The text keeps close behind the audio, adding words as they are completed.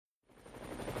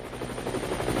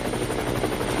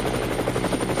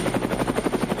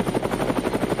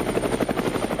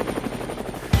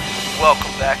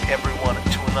welcome back everyone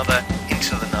to another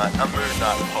Into the Night, a Moon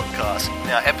Knight podcast.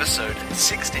 Now episode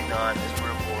 69 as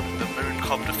we're aboard the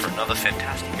Mooncopter for another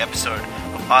fantastic episode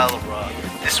of Isle of Ra.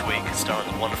 This week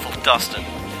starring the wonderful Dustin.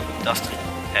 Dustin,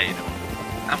 how you doing?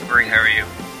 I'm great, how are you?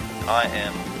 I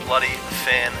am bloody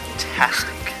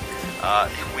fantastic.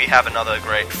 We have another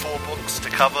great 4 books to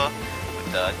cover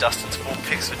with Dustin's 4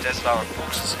 picks for Desert Island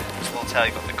Books, as well as how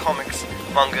you got the comics,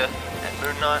 manga, and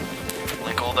Moon Knight.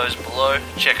 Link all those below.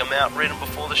 Check them out. Read them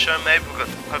before the show. Maybe we've got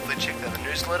hopefully check out the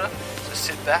newsletter. So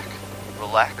sit back,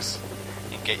 relax,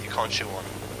 and get your Khonshu on.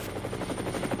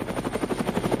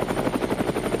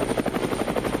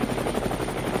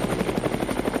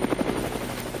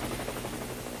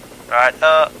 Alright,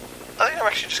 I think I'm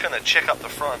actually just going to check up the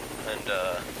front and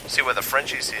see whether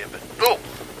Frenchie's here. But oh,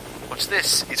 what's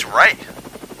this? It's Ray.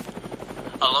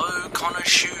 Hello,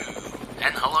 Khonshu,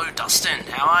 and hello, Dustin.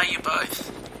 How are you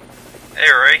both? Hey,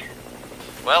 Ray.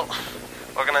 Well,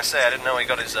 what can I say? I didn't know he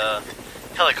got his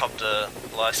helicopter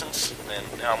license,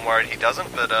 and now I'm worried he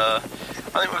doesn't, but I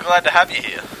think we're glad to have you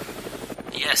here.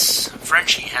 Yes,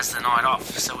 Frenchie has the night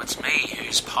off, so it's me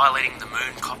who's piloting the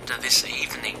Mooncopter this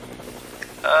evening.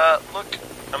 Look,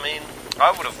 I mean,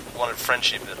 I would have wanted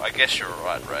Frenchie, but I guess you're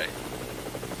right, Ray.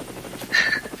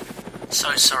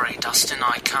 So sorry, Dustin,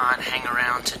 I can't hang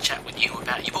around to chat with you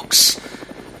about your books.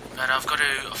 But I've got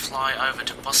to fly over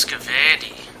to Bosco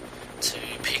Verde to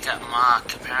pick up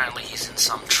Mark. Apparently he's in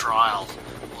some trial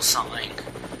or something.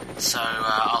 So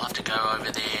I'll have to go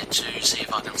over there to see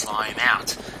if I can fly him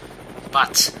out.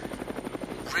 But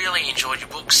really enjoyed your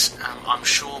books. I'm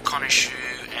sure Khonshu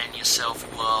and yourself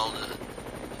will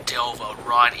delve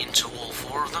right into all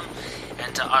 4 of them.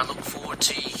 And I look forward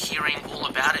to hearing all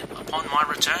about it upon my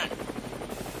return.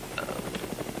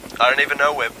 I don't even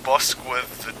know where Bosco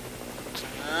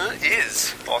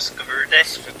is. Bosco Verde.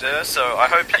 So I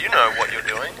hope you know what you're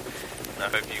doing. I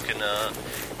hope you can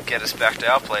get us back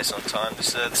to our place on time.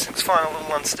 This thing's flying a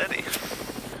little unsteady.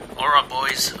 Alright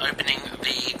boys, opening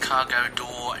the cargo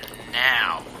door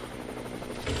now.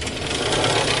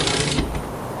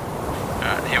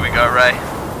 Alright, here we go, Ray.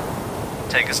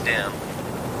 Take us down.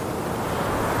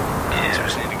 Yeah, we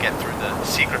just need to get through the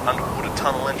secret underwater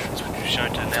tunnel entrance, which we've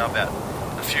shown to now about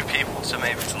a few people, so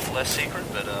maybe it's a little less secret,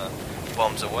 but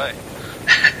bombs away.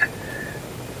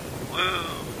 Woo!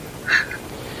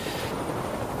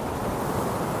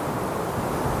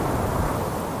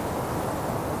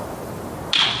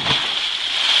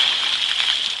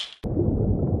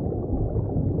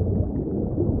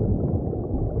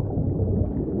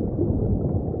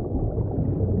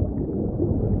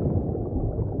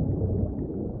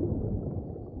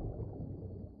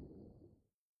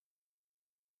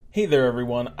 Hey there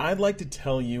everyone, I'd like to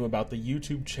tell you about the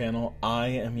YouTube channel I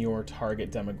Am Your Target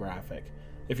Demographic.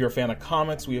 If you're a fan of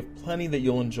comics, we have plenty that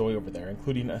you'll enjoy over there,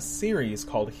 including a series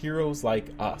called Heroes Like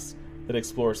Us that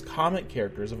explores comic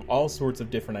characters of all sorts of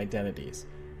different identities.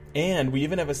 And we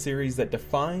even have a series that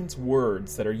defines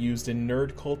words that are used in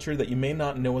nerd culture that you may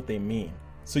not know what they mean.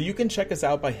 So you can check us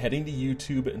out by heading to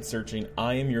YouTube and searching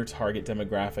I Am Your Target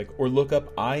Demographic, or look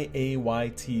up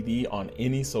IAYTD on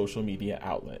any social media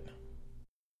outlet.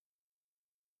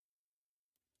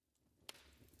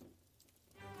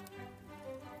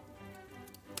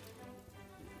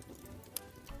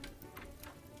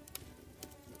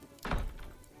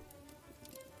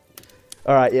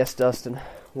 Alright, yes, Dustin.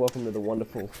 Welcome to the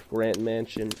wonderful Grant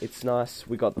Mansion. It's nice.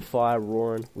 We got the fire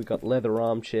roaring. We got leather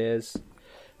armchairs.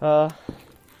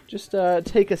 Just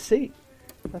take a seat.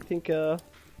 I think,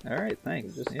 Alright,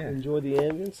 thanks. Just yeah. enjoy the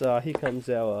ambience. Here comes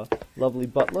our lovely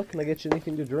butler. Can I get you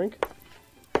anything to drink?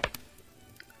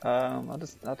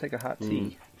 I'll take a hot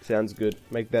tea. Sounds good.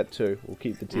 Make that 2. We'll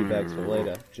keep the tea bags for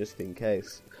later, just in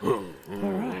case.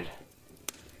 Alright.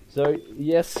 So,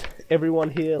 yes, everyone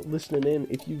here listening in,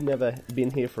 if you've never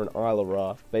been here for an Isle of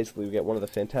Ra, basically we get one of the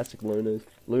fantastic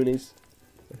loonies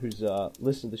who's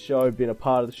listened to the show, been a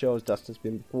part of the show as Dustin's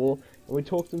been before, and we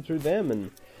talk them through them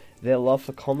and their love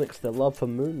for comics, their love for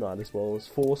Moon Knight, as well as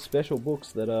 4 special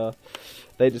books that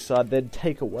they decide they'd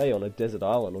take away on a desert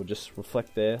island or just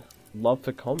reflect their love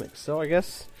for comics. So I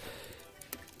guess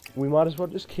we might as well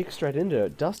just kick straight into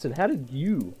it. Dustin, how did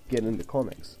you get into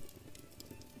comics?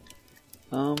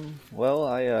 Well,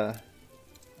 I'm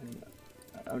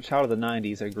a child of the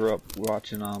 90s. I grew up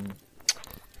watching,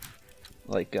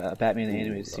 Batman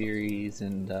animated series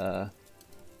and,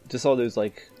 just all those,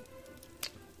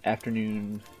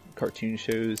 afternoon cartoon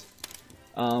shows.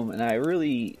 And I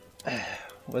really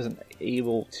wasn't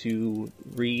able to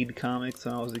read comics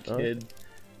when I was a kid.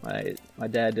 My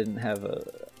dad didn't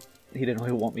he didn't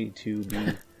really want me to be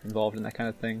involved in that kind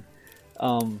of thing.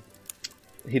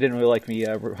 he didn't really like me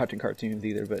watching cartoons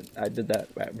either, but I did that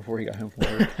right before he got home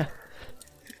from work.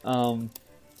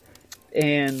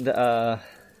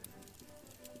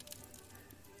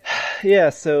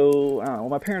 Yeah, so I don't know, when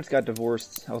my parents got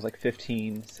divorced, I was like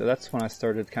 15, so that's when I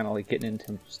started kind of like getting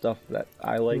into stuff that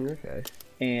I like. Okay.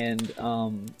 And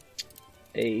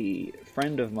a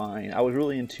friend of mine, I was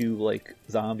really into like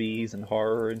zombies and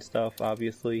horror and stuff,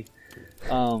 obviously.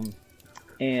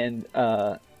 And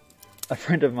a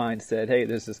friend of mine said, "Hey,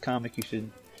 there's this comic you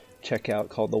should check out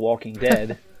called The Walking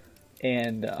Dead."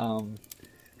 And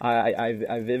I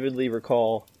vividly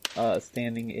recall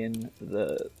standing in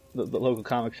the local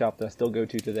comic shop that I still go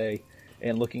to today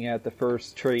and looking at the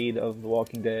first trade of The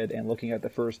Walking Dead and looking at the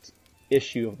first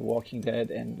issue of The Walking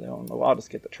Dead, and well, I'll just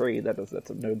get the trade. That's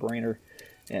a no-brainer,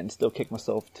 and still kick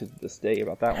myself to this day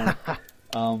about that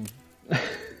one.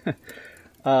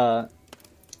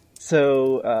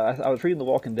 So I was reading The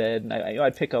Walking Dead, and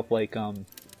I'd pick up like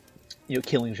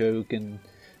Killing Joke and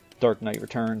Dark Knight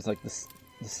Returns, like the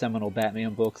seminal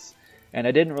Batman books, and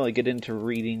I didn't really get into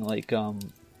reading like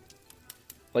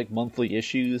monthly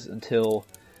issues until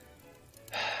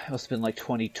it must have been like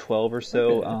 2012 or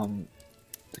so. Okay.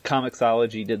 The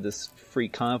Comixology did this free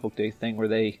comic book day thing where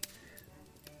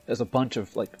there's a bunch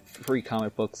of like free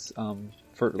comic books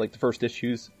for like the first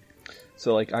issues.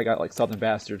 So like I got like Southern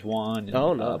Bastards 1 and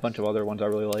nice. a bunch of other ones I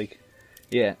really like.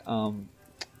 Yeah, and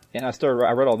I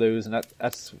read all those, and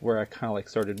that's where I kind of like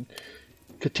started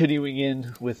continuing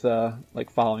in with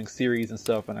like following series and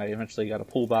stuff, and I eventually got a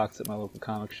pull box at my local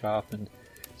comic shop, and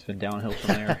it's been downhill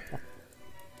from there.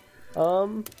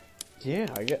 Yeah,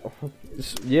 I guess.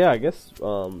 Yeah, I guess.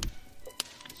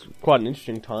 It's quite an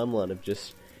interesting timeline of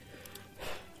just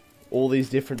all these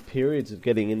different periods of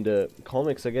getting into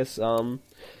comics. I guess.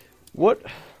 We'll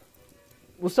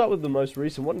start with the most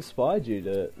recent. What inspired you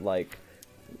to like?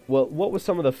 Well, what were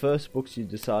some of the first books you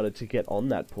decided to get on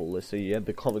that pull list? So you had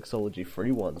the Comixology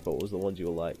free ones, but what was the ones you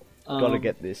were like, gotta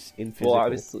get this in physical? Well,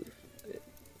 obviously,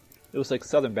 it was like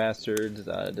Southern Bastards.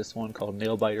 This one called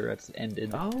Nailbiter that's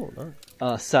ended. Oh,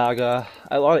 nice. Saga.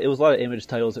 It was a lot of Image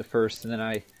titles at first, and then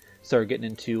I started getting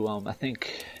into. I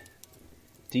think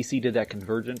DC did that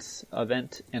Convergence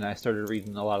event, and I started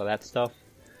reading a lot of that stuff.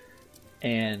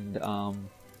 And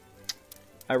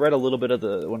I read a little bit of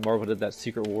when Marvel did that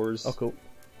Secret Wars. Oh, cool.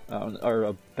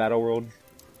 Or Battle World.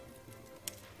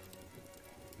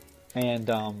 And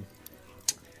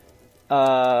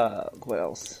what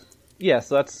else? Yeah,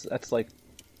 so that's like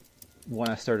when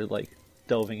I started like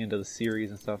delving into the series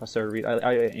and stuff. I started read.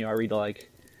 I read like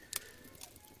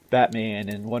Batman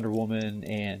and Wonder Woman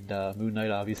and Moon Knight.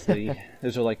 Obviously,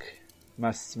 those are like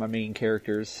my main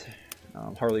characters.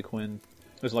 Harley Quinn.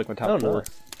 Those are like my top four.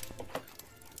 Nice.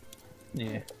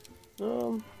 Yeah.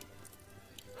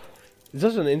 It's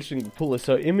just an interesting pull list.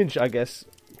 So Image, I guess,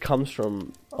 comes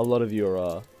from a lot of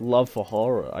your love for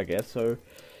horror, I guess. So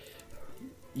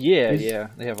yeah,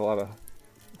 they have a lot of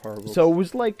horror books. So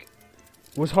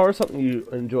was horror something you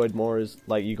enjoyed more as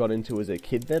like you got into as a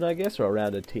kid then, I guess, or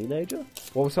around a teenager?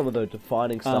 What was some of the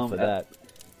defining stuff for that?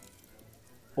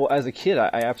 Well, as a kid, I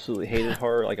absolutely hated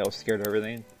horror. Like I was scared of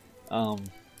everything.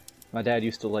 My dad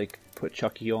used to like put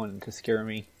Chucky on to scare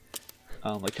me,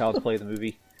 like Child's Play the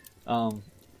movie.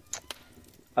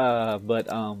 But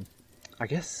I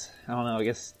guess I don't know.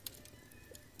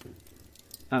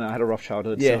 I had a rough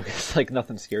childhood, so I guess like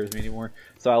nothing scares me anymore.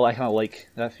 So I kind of like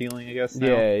that feeling, I guess. Now.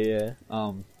 Yeah.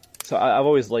 So I've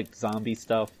always liked zombie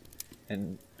stuff,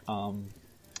 and the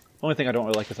only thing I don't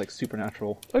really like is like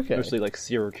supernatural. Okay. Mostly like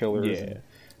serial killers and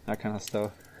that kind of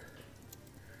stuff.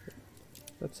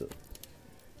 That's it.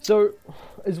 So,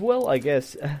 as well, I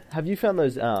guess, have you found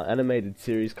those animated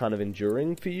series kind of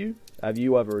enduring for you? Have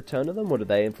you ever returned to them, or did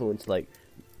they influence like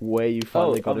where you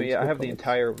finally got into? I have the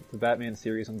Batman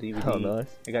series on DVD. Oh, nice.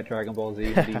 I got Dragon Ball Z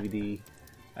on DVD.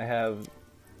 I have,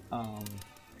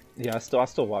 I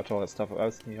still watch all that stuff.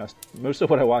 Most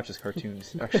of what I watch is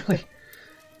cartoons, actually.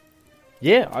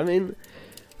 Yeah, I mean,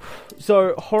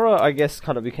 so horror, I guess,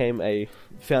 kind of became a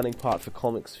founding part for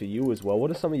comics for you as well. What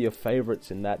are some of your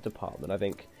favorites in that department? I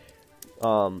think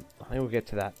we'll get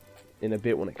to that in a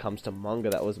bit when it comes to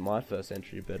manga. That was my first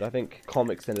entry, but I think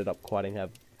comics ended up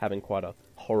having quite a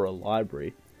horror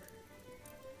library.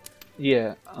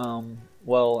 Yeah,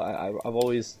 well, I've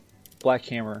always Black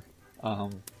Hammer,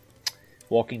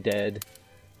 Walking Dead,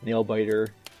 Nailbiter,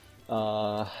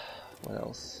 what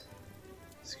else?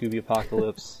 Scooby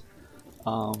Apocalypse,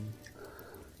 and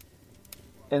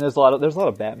there's a lot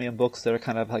of Batman books that are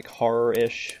kind of like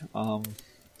horror-ish.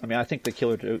 I mean, I think the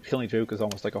Killing Joke is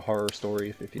almost like a horror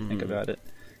story if you think about it.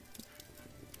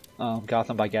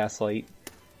 Gotham by Gaslight.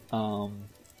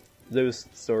 those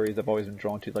stories I've always been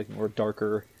drawn to, like more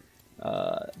darker,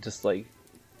 just like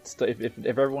if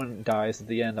everyone dies at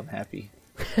the end, I'm happy.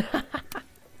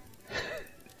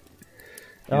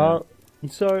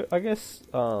 So I guess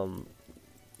how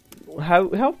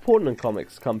important are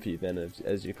comics come for you then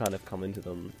as you kind of come into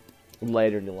them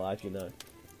later in your life? You know,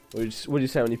 would you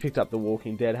say when you picked up The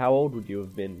Walking Dead? How old would you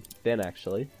have been then?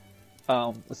 Actually,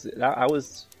 Let's see, I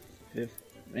was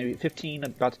maybe 15,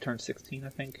 about to turn 16, I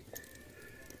think.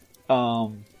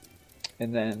 And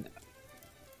then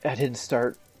I didn't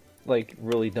start like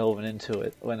really delving into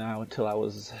it until I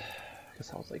was, I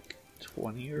guess I was like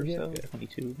 20 or so,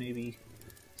 22 maybe,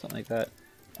 something like that.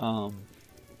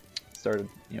 Started,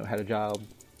 had a job,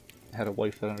 had a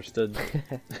wife that understood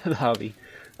the hobby.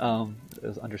 It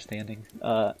was understanding,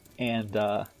 and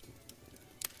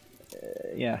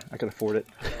yeah, I could afford it.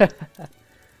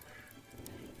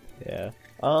 Yeah.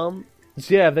 So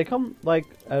yeah, have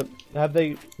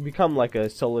they become like a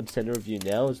solid center of you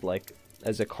now?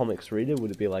 As a comics reader,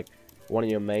 would it be like one of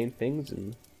your main things?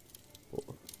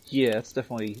 Yeah, it's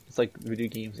like video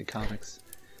games and comics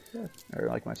are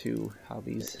like my two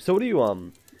hobbies. So what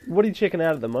are you checking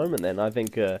out at the moment then? I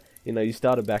think you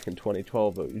started back in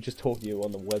 2012, but we just talked to you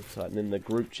on the website and in the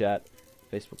group chat,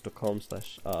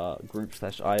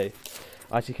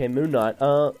 facebook.com/group/ITK Moon Knight.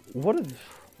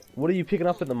 What are you picking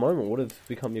up at the moment? What have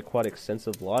become your quite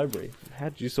extensive library? How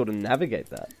did you sort of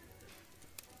navigate that?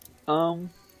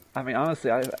 I mean, honestly,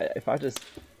 if I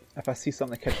see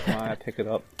something that catches my eye, I pick it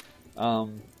up.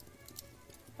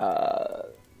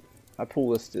 My pull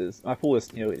list,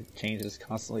 it changes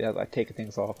constantly as I take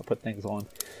things off, I put things on.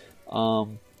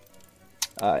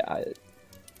 The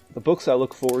books I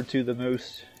look forward to the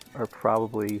most are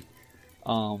probably,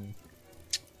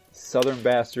 Southern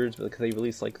Bastards, because they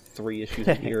release like 3 issues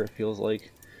a year, it feels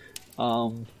like.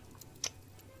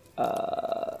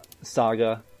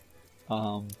 Saga,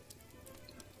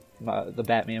 the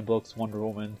Batman books, Wonder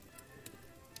Woman.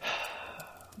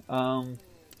 Trying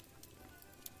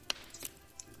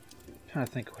to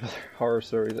think what other horror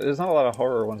stories. There's not a lot of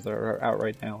horror ones that are out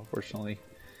right now, unfortunately.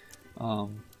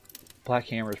 Black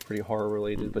Hammer is pretty horror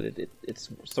related, but it's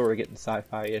sort of getting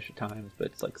sci-fi-ish at times.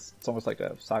 But it's almost like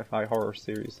a sci-fi horror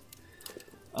series.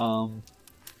 I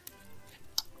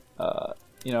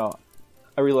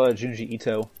read a lot of Junji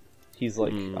Ito. He's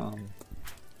like,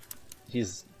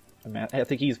 I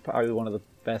think he's probably one of the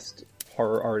best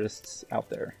horror artists out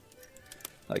there.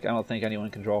 Like, I don't think anyone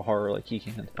can draw horror like he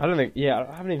can. I haven't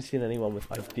even seen anyone with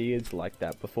ideas like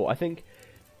that before. I think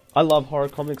I love horror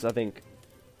comics. I think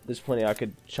there's plenty I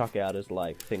could chuck out as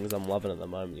like things I'm loving at the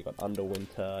moment. You got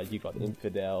Underwinter, you got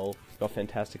Infidel, you got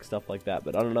fantastic stuff like that.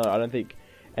 But I don't know. I don't think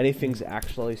anything's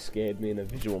actually scared me in a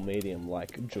visual medium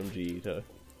like Junji Ito.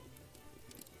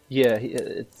 Yeah,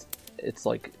 it's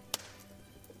like,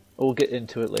 we'll get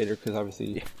into it later because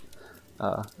obviously,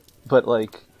 but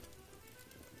like,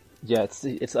 yeah,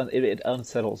 it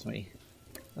unsettles me.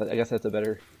 I guess that's a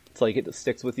better. It's like it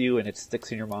sticks with you and it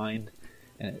sticks in your mind,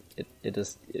 and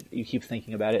you keep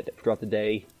thinking about it throughout the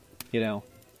day. At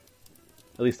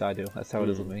least I do. That's how it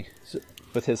is with me.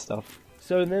 With his stuff.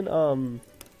 So then,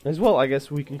 as well, I guess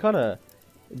we can kind of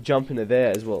jump into there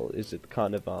as well. Is it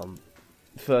kind of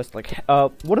first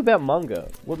what about manga?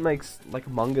 What makes like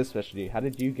manga special to you? How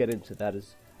did you get into that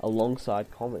as alongside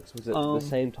comics? Was it the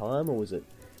same time or was it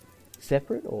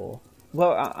separate or?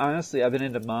 Well, honestly, I've been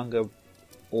into manga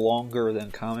longer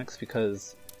than comics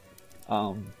because,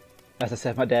 as I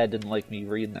said, my dad didn't like me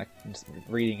reading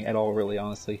at all, really,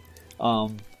 honestly.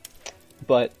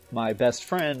 But my best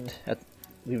friend,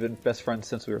 we've been best friends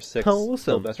since we were 6. Oh, awesome.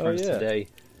 Still best friends today.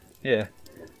 Yeah.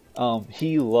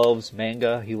 He loves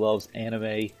manga, he loves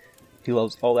anime, he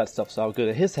loves all that stuff. So I would go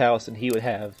to his house and he would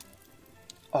have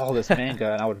all this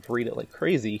manga and I would read it like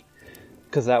crazy.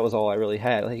 Because that was all I really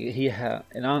had.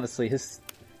 And honestly, his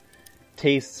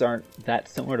tastes aren't that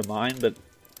similar to mine, but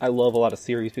I love a lot of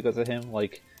series because of him.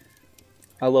 Like,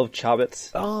 I love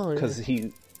Chobits because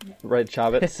he read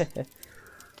Chobits.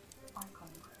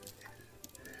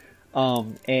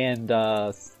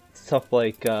 And stuff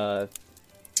like what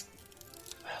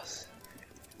else?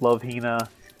 Love Hina,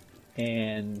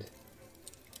 and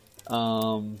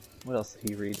what else did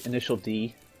he read? Initial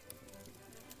D.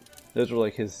 Those were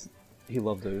like his. He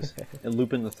loved those. And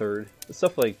Lupin the Third.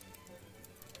 Stuff like...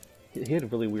 He had a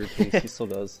really weird taste. He still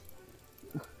does.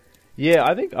 Yeah,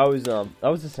 I think I was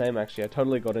the same actually. I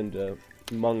totally got into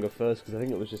manga first because I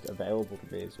think it was just available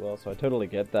to me as well. So I totally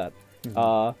get that.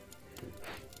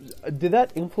 Mm-hmm. Did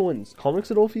that influence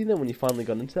comics at all for you then when you finally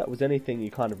got into that? Was anything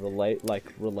you kind of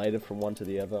related from one to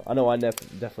the other? I know I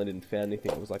definitely didn't find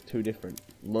anything. It was like 2 different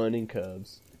learning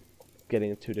curves,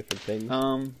 getting 2 different things.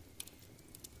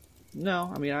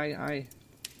 No, I mean,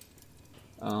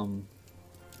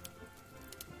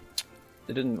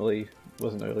 it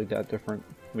wasn't really that different.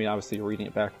 I mean, obviously you're reading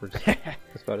it backwards.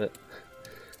 That's about it.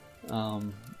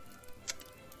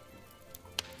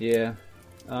 Yeah.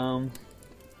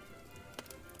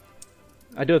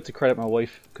 I do have to credit my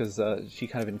wife because she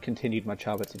kind of continued my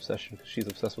Chobits obsession because she's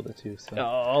obsessed with it too.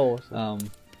 So.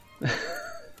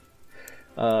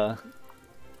 Oh.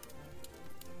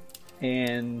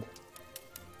 And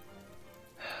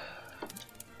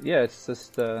yeah, it's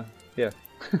just yeah.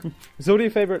 So, what are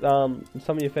your favorite? Some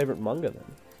of your favorite manga then?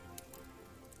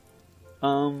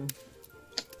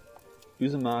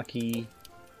 Uzumaki,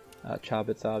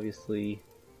 Chobits, obviously.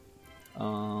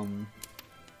 I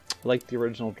like the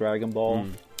original Dragon Ball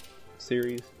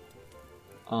series.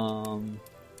 What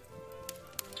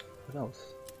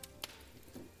else?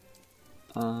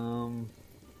 God,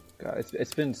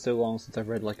 it's been so long since I've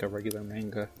read like a regular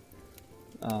manga.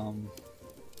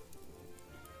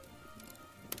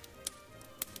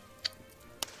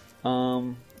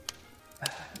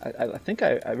 I think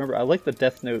I remember I like the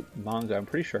Death Note manga. I'm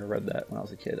pretty sure I read that when I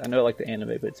was a kid. I know I like the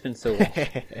anime, but it's been so long.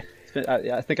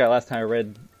 I think last time I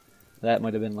read that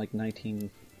might have been like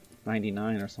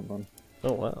 1999 or something.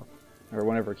 Oh wow! Or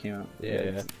whenever it came out.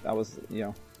 Yeah. I was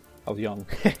young.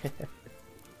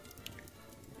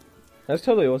 That's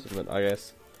totally awesome. I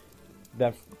guess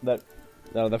that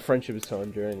the friendship is so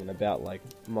enduring, and about like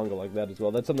manga like that as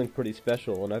well. That's something pretty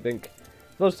special, and I think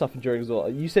a lot of stuff enduring as well.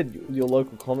 You said your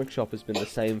local comic shop has been the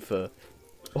same for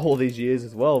all these years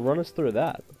as well. Run us through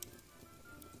that.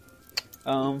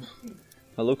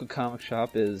 My local comic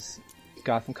shop is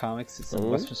Gotham Comics. It's in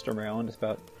Westminster, Maryland. It's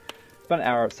about an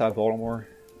hour outside Baltimore.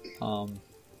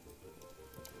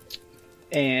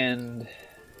 And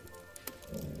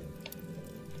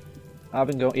I've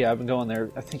been going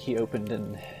there. I think he opened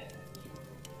in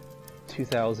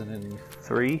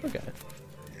 2003. Okay.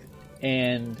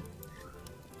 And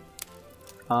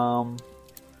I've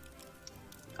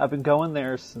been going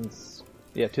there since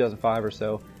 2005 or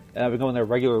so, and I've been going there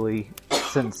regularly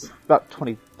since about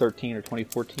 2013 or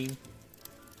 2014.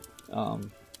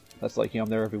 That's like, I'm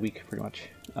there every week pretty much.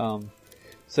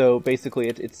 So basically,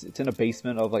 it's in a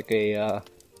basement of like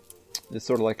this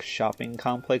sort of like shopping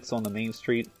complex on the main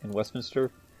street in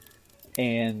Westminster,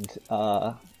 and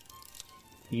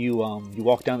you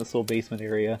walk down this little basement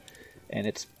area, and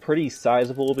it's pretty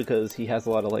sizable because he has a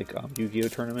lot of like Yu-Gi-Oh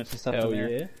tournaments and stuff in there.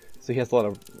 Yeah. So he has a lot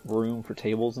of room for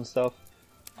tables and stuff.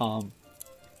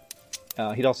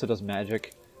 He also does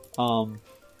Magic.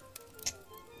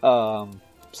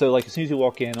 So like as soon as you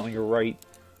walk in, on your right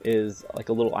is like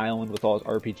a little island with all his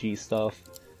RPG stuff.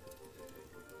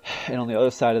 And on the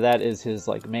other side of that is his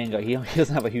like manga. He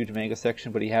doesn't have a huge manga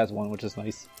section, but he has one, which is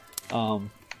nice.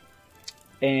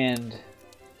 And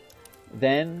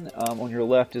then on your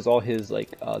left is all his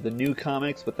like the new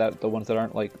comics, but the ones that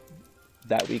aren't like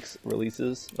that week's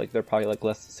releases. Like they're probably like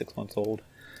less than 6 months old.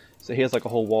 So he has like a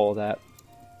whole wall of that.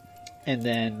 And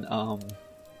then on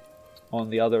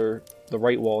the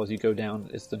right wall as you go down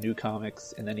is the new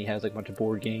comics, and then he has like a bunch of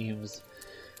board games,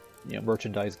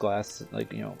 merchandise, glass,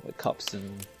 like like cups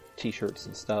and t-shirts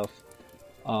and stuff.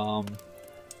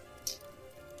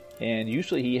 And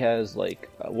usually he has like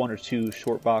 1 or 2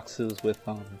 short boxes with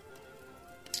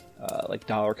like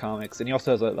dollar comics, and he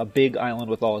also has a big island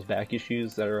with all his back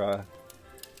issues that are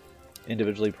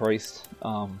individually priced.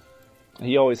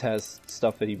 He always has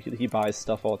stuff that he buys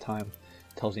stuff all the time.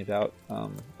 Tells me about. I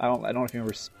don't know if you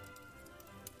remember.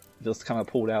 This kind of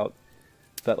pulled out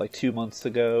that like 3 months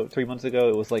ago.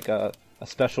 It was like a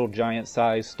special giant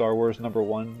size Star Wars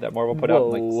 #1 that Marvel put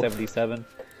out in like '77.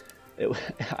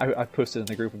 I posted in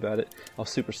the group about it. I was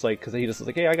super psyched because he just was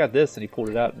like, "Hey, I got this," and he pulled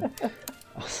it out. And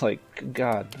I was like,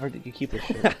 "God, where did you keep this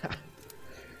shit?"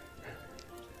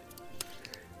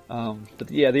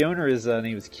 But yeah, the owner is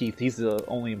name is Keith. He's the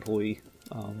only employee.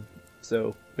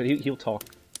 But he'll talk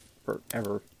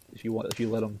forever if you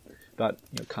let him about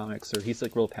comics, or he's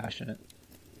like real passionate.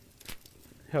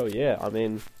 Hell yeah! I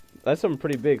mean, that's something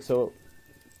pretty big. So,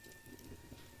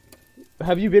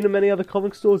 have you been to many other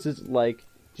comic stores? Is it like,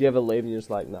 do you ever leave and you're just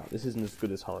like, nah, this isn't as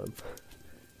good as home?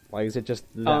 Like, is it just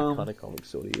that kind of comic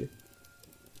store to you?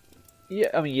 Yeah,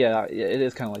 I mean, yeah, it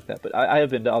is kind of like that. But I have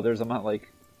been to others. I'm not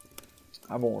like,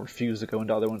 I won't refuse to go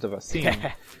into other ones I've seen.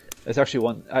 There's actually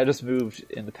one, I just moved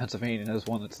into Pennsylvania, and there's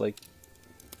one that's like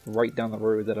right down the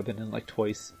road that I've been in like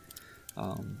twice.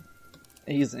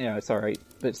 It's alright,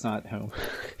 but it's not home.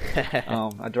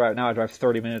 I drive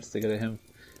 30 minutes to go to him,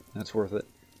 and that's worth it.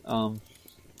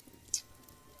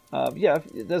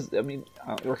 It does. I mean,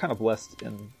 we're kind of blessed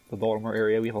in the Baltimore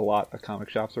area. We have a lot of comic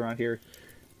shops around here.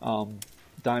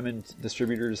 Diamond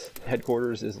Distributors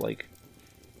headquarters is like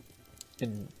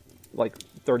in like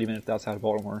 30 minutes outside of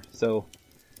Baltimore, so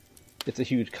it's a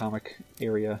huge comic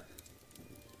area.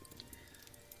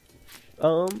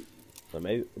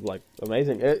 Amazing.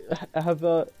 Have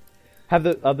the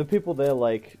people there,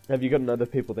 like, have you gotten other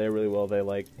people there really well? They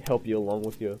like help you along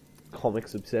with your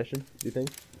comics obsession, do you think?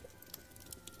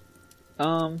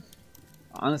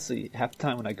 Honestly, half the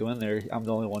time when I go in there, I'm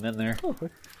the only one in there. Oh, okay.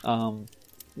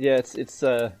 Yeah, it's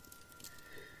well,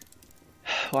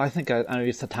 I think I know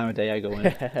it's the time of day I go in.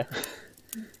 I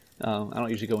don't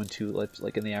usually go into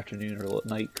like in the afternoon or at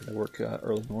night because I work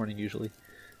early morning usually.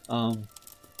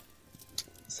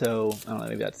 So I don't know,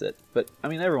 maybe that's it. But I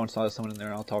mean, every once in a while there's someone in there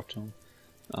and I'll talk to him.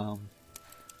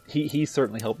 He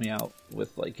certainly helped me out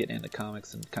with like getting into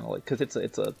comics and kind of like, because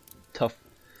it's a tough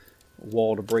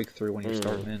wall to break through when you're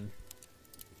starting in.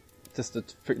 Just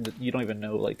you don't even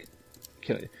know, like,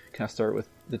 can I start with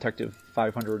Detective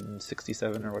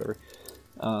 567 or whatever,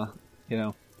 you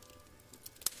know.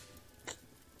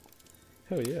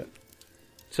 Hell yeah.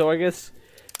 So I guess,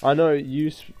 I know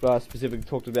you specifically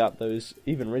talked about those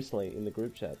even recently in the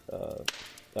group chat,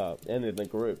 and in the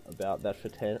group, about that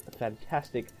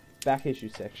fantastic back issue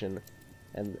section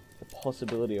and the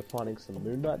possibility of finding some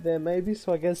Moon Knight there maybe,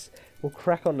 so I guess we'll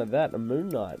crack onto that. And Moon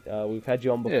Knight, we've had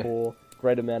you on before,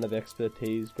 great amount of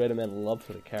expertise, great amount of love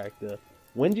for the character.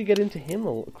 When did you get into him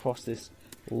across this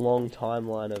long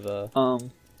timeline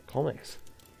of comics?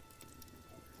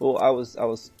 Well, I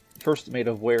was first made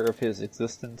aware of his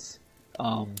existence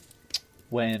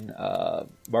when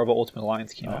Marvel Ultimate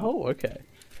Alliance came out. Oh, okay.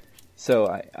 So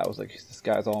I was like, this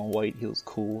guy's all in white, he was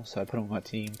cool, so I put him on my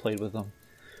team, played with him.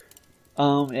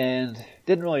 And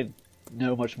didn't really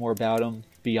know much more about him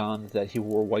beyond that he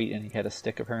wore white and he had a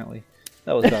stick apparently.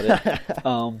 That was about it.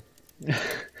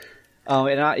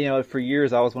 And I, for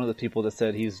years I was one of the people that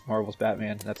said he's Marvel's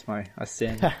Batman. That's I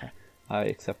sin. I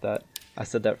accept that. I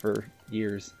said that for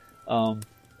years.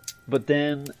 But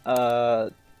then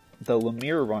the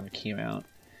Lemire run came out,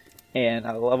 and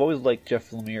I've always liked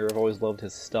Jeff Lemire. I've always loved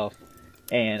his stuff,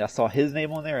 and I saw his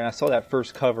name on there, and I saw that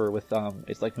first cover with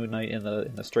it's like Moon Knight in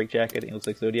the straitjacket. It looks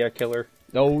like Zodiac Killer.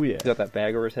 Oh yeah, he's got that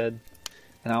bag over his head,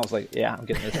 and I was like, yeah, I'm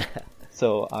getting this.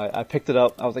 So I picked it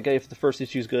up. I was like, hey, if the first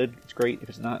issue's good, it's great. If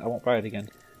it's not, I won't buy it again.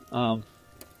 But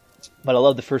I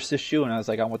loved the first issue, and I was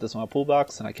like, I want this in my pool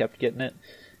box, and I kept getting it.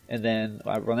 And then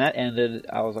when that ended,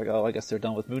 I was like, oh, I guess they're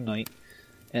done with Moon Knight.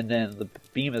 And then the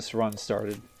Bemis run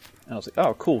started, and I was like,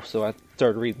 oh, cool. So I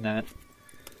started reading that.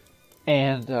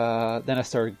 And then I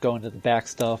started going to the back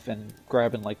stuff and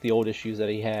grabbing like the old issues that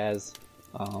he has,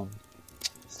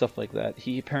 stuff like that.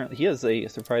 He has a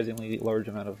surprisingly large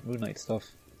amount of Moon Knight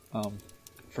stuff.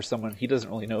 For someone, he doesn't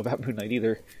really know about Moon Knight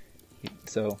either,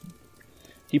 so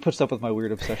he puts up with my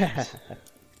weird obsessions.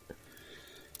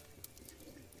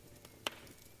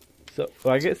 So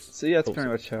I guess. So yeah, that's pretty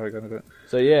much how I got into it.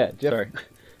 So yeah, Sorry.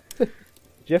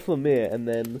 Jeff Lemire, and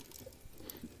then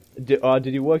did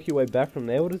you work your way back from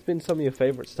there? What has been some of your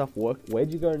favorite stuff?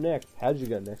 Where'd you go next? How'd you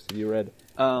go next? Have you read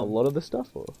a lot of the stuff?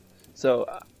 Or? So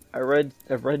I've read.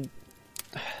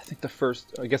 I think the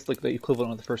first, I guess like the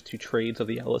equivalent of the first two trades of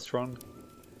the Ellis run.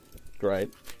 Great.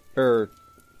 Or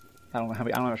I don't know how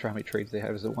many. I'm not sure how many trades they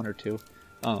have. Is it one or two?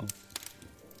 I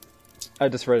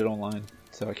just read it online,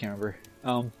 so I can't remember.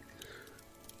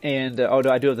 And no,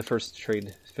 I do have the first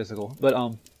trade physical,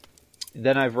 but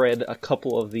then I've read a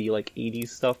couple of the like 80s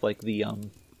stuff, like the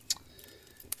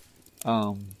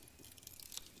oh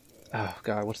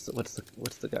god, what's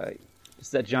the guy?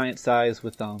 It's that giant size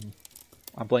with I'm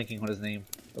blanking on his name.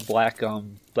 The Black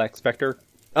Spectre.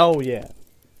 Oh yeah,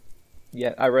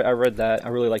 yeah. I read that. I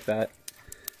really like that.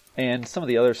 And some of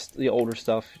the older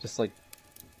stuff, just like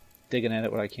digging at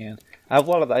it when I can. I have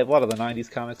a lot of the '90s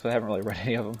comics, but I haven't really read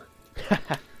any of them.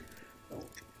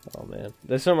 Oh man,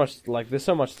 there's so much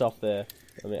stuff there.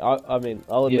 I mean,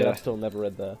 I'll admit I've still never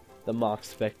read the Mark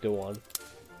Spector one.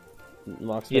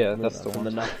 Mark Spector, yeah, that's the one.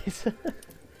 The '90s.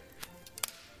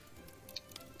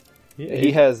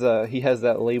 Yeah, he has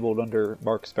that labeled under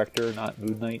Mark Spector, not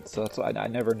Moon Knight. So that's why I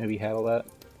never knew he had all that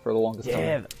for the longest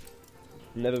time.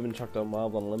 Never been chucked on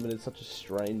Marvel Unlimited. Such a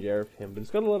strange era for him, but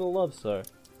he's got a lot of love. So,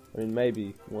 I mean,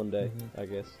 maybe one day, I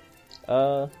guess.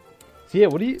 So yeah,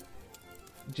 do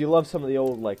you love some of the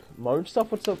old like Moan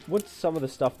stuff? What's some of the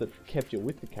stuff that kept you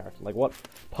with the character? Like, what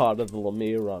part of the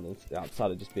Lemire run, outside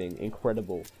of just being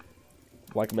incredible,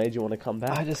 like made you want to come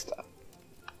back? I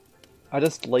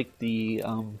just like the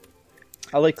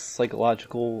I like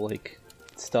psychological like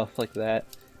stuff like that,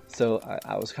 so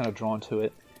I was kind of drawn to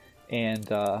it, and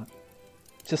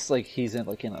just like he's in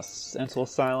a mental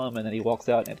asylum, and then he walks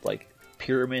out and it's like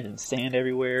pyramid and sand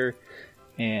everywhere,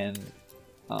 and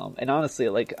honestly,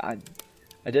 like I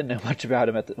didn't know much about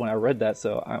him when I read that,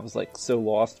 so I was like so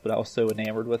lost, but I was so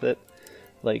enamored with it.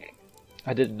 Like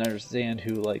I didn't understand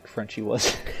who like Frenchie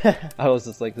was. I was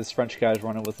just like, this French guy's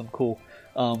running with him, cool.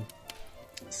 And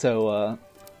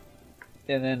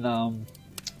then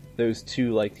those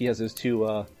two, like he has those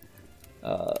two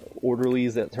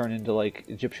orderlies that turn into like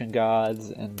Egyptian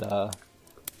gods and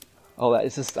all that.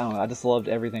 It's just, I don't know, I just loved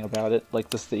everything about it, like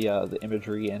just the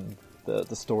imagery and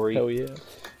the story. Hell yeah.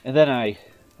 And then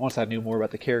once I knew more about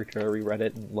the character, I reread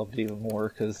it and loved it even more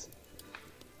because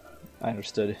I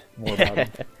understood more about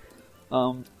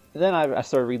him. Then I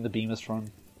started reading the Bemis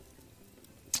run,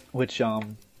 which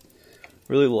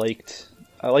really liked.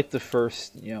 I liked the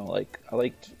first, I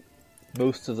liked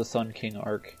most of the Sun King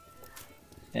arc,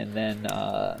 and then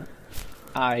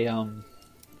I don't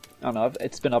know.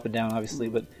 It's been up and down, obviously,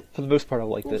 but for the most part, I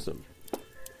liked it.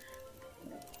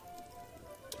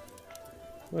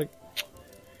 Like,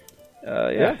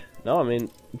 yeah. No, I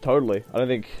mean, totally. I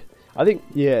think,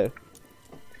 yeah.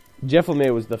 Jeff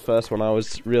Lemire was the first one I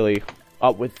was really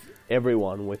up with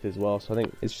everyone with as well, so I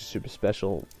think it's just super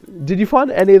special. Did you find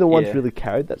any of the ones really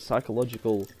carried that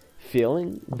psychological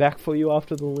feeling back for you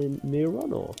after the Lemire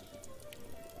run, or?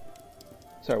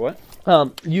 Sorry, what?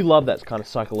 You love that kind of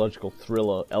psychological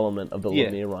thriller element of the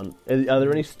Lemire run. Are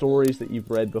there any stories that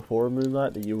you've read before Moon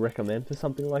Knight that you recommend for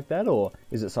something like that, or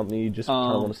is it something you just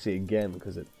kind of want to see again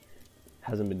because it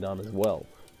hasn't been done as well?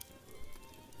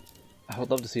 I would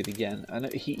love to see it again. I know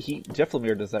Jeff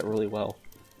Lemire does that really well.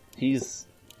 He's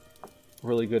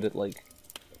really good at like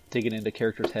digging into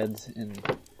characters' heads, and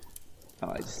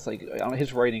just like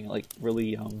his writing, like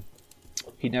really,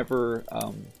 he never,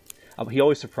 he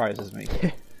always surprises me.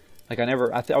 Like I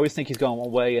always think he's going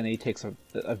one way, and then he takes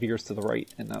a veers to the right,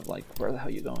 and I'm like, where the hell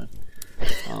are you going?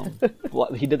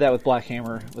 He did that with Black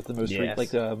Hammer with the most I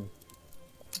don't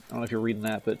know if you're reading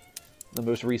that, but the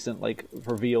most recent like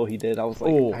reveal he did, I was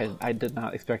like, I did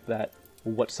not expect that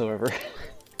whatsoever.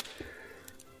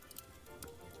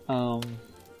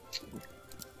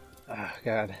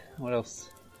 God, what else?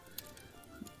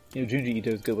 Junji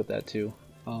Ito is good with that too.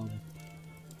 God,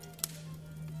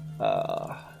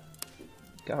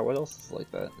 what else is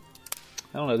like that?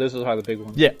 I don't know. Those are probably the big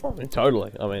ones. Yeah, I mean,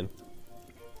 totally. I mean,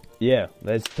 yeah,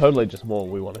 there's totally just more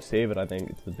we want to see of it. I think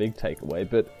it's the big takeaway.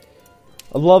 But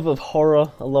a love of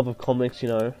horror, a love of comics,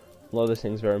 a lot of those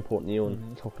things are very important to you,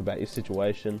 and talk about your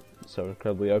situation. So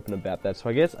incredibly open about that. So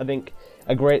I think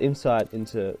a great insight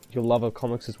into your love of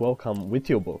comics as well come with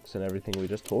your books and everything we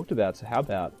just talked about. So how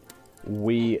about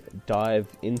we dive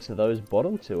into those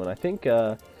bottom two? And I think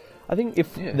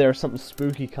if there's something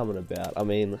spooky coming about, I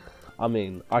mean,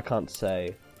 I can't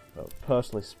say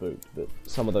personally spooked, but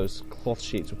some of those cloth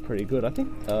sheets were pretty good. I think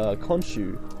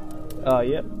Khonshu,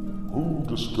 yep. Who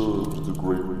disturbs the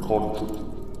great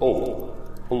Khonshu? Oh,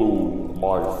 hello,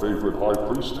 my favorite high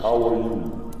priest. How are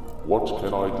you? What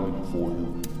can I do for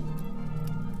you?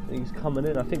 He's coming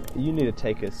in. I think you need to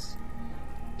take us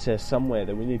to somewhere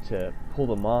that we need to pull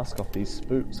the mask off these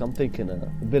spooks. I'm thinking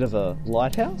a bit of a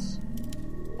lighthouse.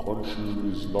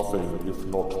 Khonshu is nothing if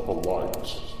not polite.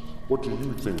 What do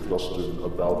you think, Dustin,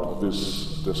 about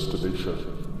this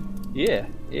destination? Yeah,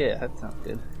 that sounds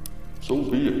good. So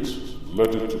be it.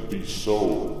 Let it be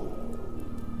so.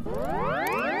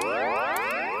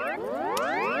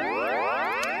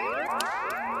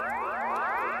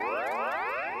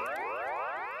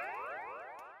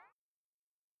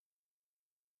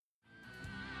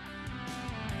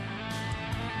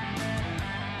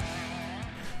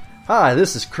 Hi,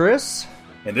 this is Chris.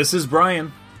 And this is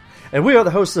Brian. And we are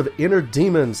the hosts of Inner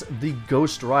Demons, the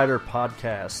Ghost Rider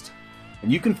podcast.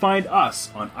 And you can find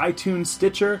us on iTunes,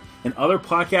 Stitcher, and other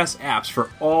podcast apps for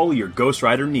all your Ghost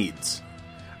Rider needs.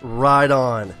 Right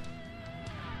on.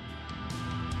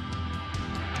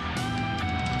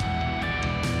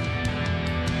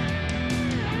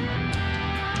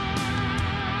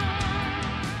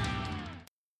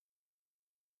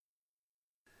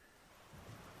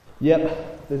 Yep,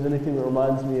 if there's anything that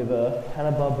reminds me of a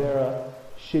Hanna-Barbera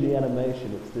shitty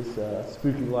animation, it's this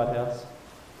spooky lighthouse.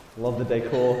 Love the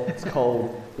decor. It's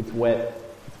cold, it's wet,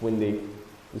 it's windy.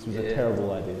 This was a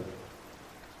terrible idea.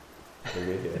 So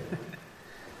we're here.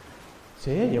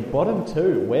 So yeah, your bottom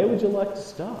two. Where would you like to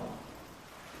start?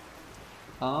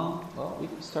 Well, we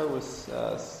can start with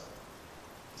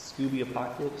Scooby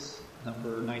Apocalypse,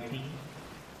 number 19.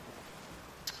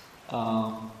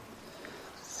 Let's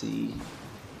see.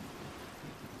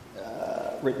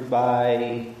 Written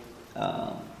by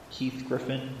Keith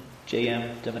Griffin,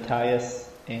 J.M. DeMatteis,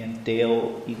 and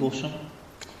Dale Eaglesham.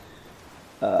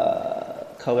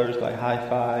 Colors by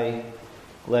Hi-Fi,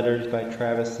 letters by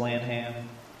Travis Lanham,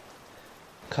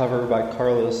 cover by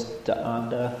Carlos de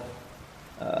Anda.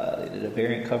 They did a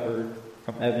variant cover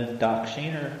from Evan Doc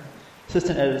Shaner,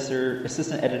 assistant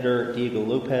editor Diego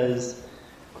Lopez,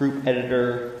 group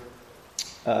editor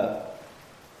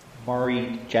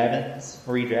Marie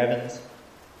Javins,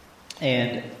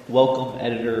 and welcome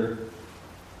editor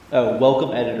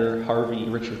Harvey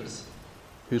Richards,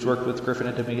 who's worked with Griffin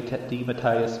and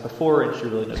DeMatteis before, and she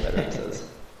really knows better, it says.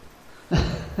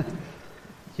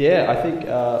 Yeah, I think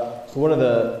one of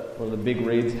the big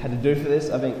reads I had to do for this,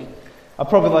 I think I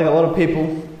probably, like a lot of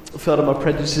people, felt on my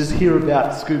prejudices, hear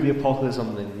about Scooby Apocalypse,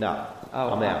 I'm like, no,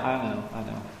 I'm out. I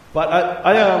know. But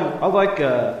I like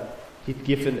Heath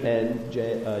Giffen and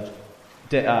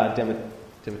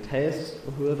DeMatteis,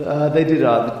 or whoever. They did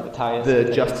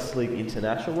the Justice League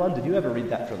International run. Did you ever read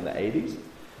that from the 80s?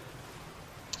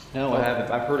 No, I haven't.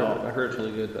 I've heard it. I heard it's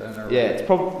really good, but I never. Yeah, it's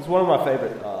one of my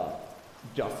favorite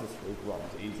Justice League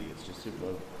runs. Easy. It's just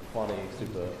super funny,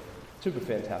 super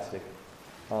fantastic.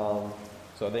 So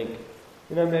I think,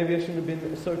 maybe I shouldn't have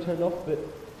been so turned off, but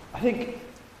I think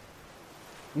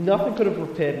nothing could have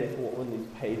prepared me for what were in these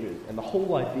pages and the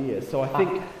whole idea. So I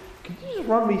think, could you just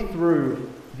run me through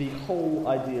the whole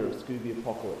idea of Scooby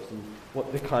Apocalypse and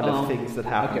what the kind of things that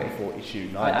happen before issue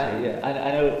 19?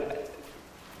 I know.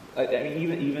 I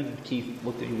mean, even Keith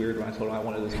looked at me weird when I told him I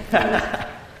wanted this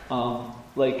one.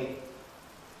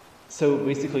 So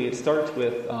basically, it starts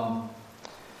with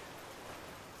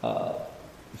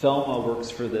Velma works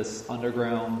for this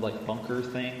underground bunker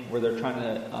thing where they're trying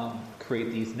to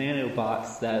create these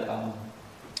nanobots that,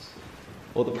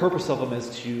 the purpose of them is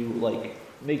to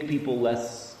make people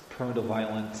less prone to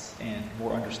violence and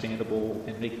more understandable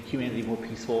and make humanity more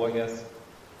peaceful, I guess.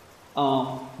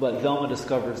 But Velma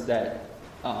discovers that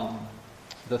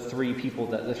the three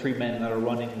men that are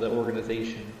running the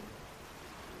organization,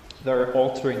 they're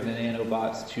altering the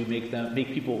nanobots to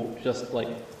make people just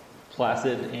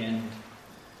placid and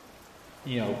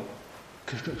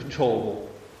controllable.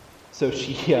 So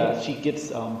she gets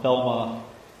Velma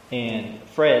and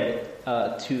Fred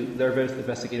they're both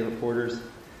investigative reporters.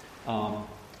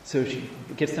 So she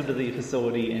gets them to the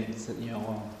facility and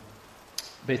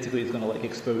basically is going to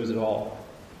expose it all.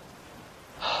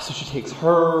 So she takes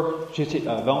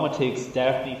Velma takes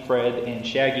Daphne, Fred, and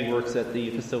Shaggy works at the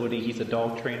facility. He's a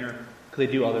dog trainer because they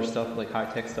do other stuff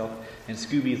high-tech stuff. And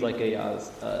Scooby's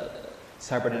a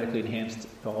cybernetically enhanced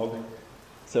dog.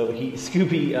 So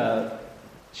Scooby,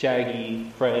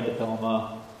 Shaggy, Fred,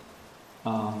 Velma,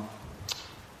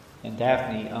 and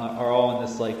Daphne are all in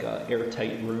this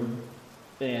airtight room.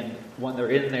 And when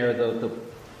they're in there, the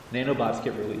nanobots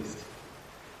get released.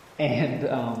 And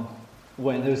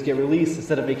when those get released,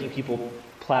 instead of making people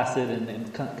placid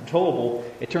and controllable,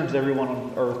 it turns everyone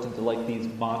on Earth into these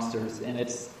monsters. And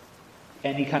it's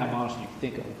any kind of monster you can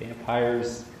think of: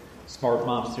 vampires, smart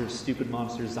monsters, stupid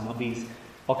monsters, zombies,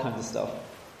 all kinds of stuff.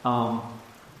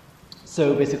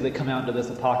 So basically, they come out into this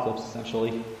apocalypse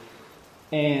essentially,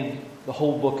 and the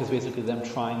whole book is basically them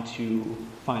trying to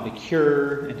find a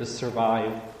cure and to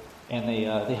survive. And they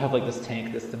have this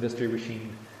tank, the mystery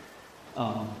machine.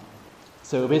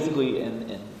 So basically,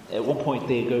 at one point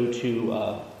they go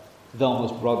to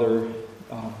Velma's brother,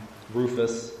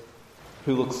 Rufus,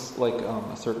 who looks like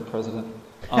a certain president,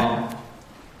 and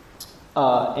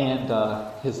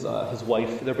his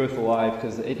wife. They're both alive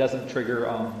because it doesn't trigger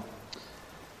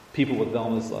people with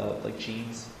Velma's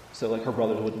genes. So her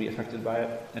brothers wouldn't be affected by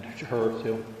it, and her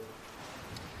too.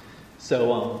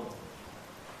 So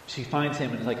she finds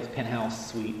him in his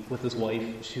penthouse suite with his wife.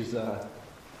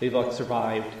 They've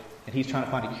survived. And he's trying to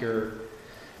find a cure.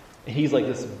 And he's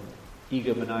this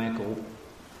egomaniacal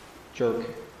jerk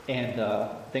and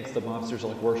thinks the monsters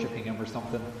are worshipping him or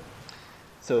something.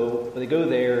 So they go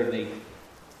there and they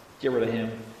get rid of him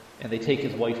and they take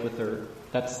his wife with her.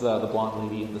 That's the blonde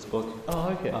lady in this book. Oh,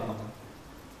 okay.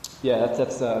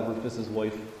 That's Rufus's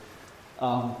wife.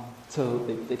 So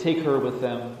they take her with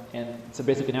them, and so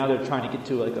basically now they're trying to get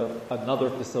to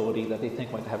another facility that they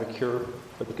think might have a cure,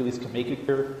 or at least can make a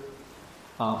cure.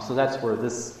 So that's where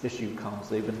this issue comes.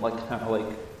 They've been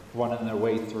running their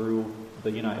way through the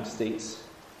United States.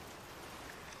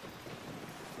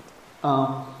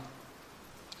 Do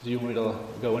you want me to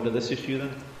go into this issue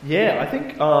then? Yeah, I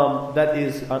think that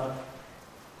is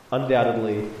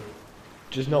undoubtedly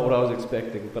just not what I was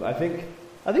expecting. But I think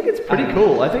it's pretty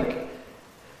cool. I think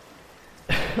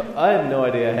I have no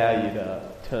idea how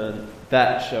you'd turn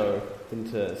that show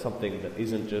into something that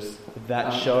isn't just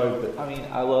that show. But I mean,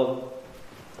 I love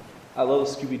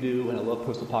Scooby-Doo and I love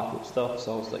post-apocalypse stuff,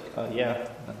 so I was like, yeah.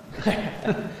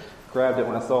 Grabbed it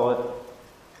when I saw it,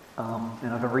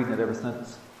 and I've been reading it ever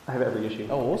since. I have every issue.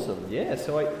 Oh, awesome! Yeah,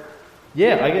 so I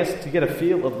guess to get a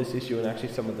feel of this issue and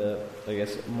actually some of the, I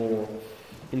guess, more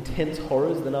intense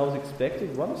horrors than I was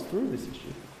expecting, run us through this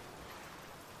issue.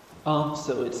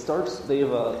 So it starts. They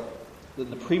have in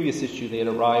the previous issue they had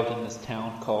arrived in this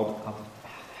town called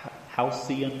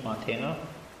Halcyon, Montana.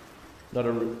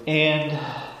 And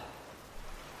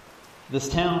this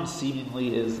town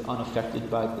seemingly is unaffected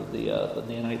by the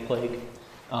nanite plague.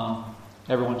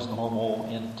 Everyone's normal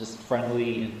and just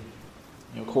friendly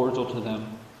and cordial to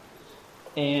them.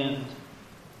 And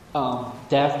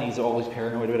Daphne's always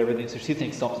paranoid about everything, so she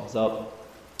thinks something's up.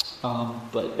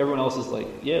 But everyone else is like,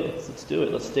 yeah, let's do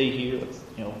it. Let's stay here. Let's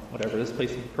whatever. This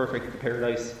place is perfect,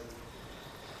 paradise.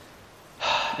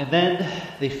 And then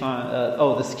they find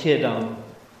this kid,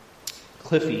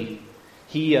 Cliffy.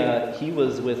 He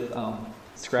was with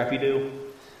Scrappy Doo.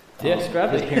 Yeah,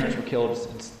 Scrappy. His parents were killed.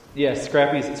 Yeah,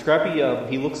 Scrappy.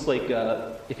 He looks like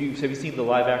have you seen the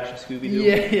live action Scooby Doo?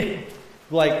 Yeah.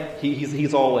 Like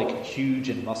he's all like huge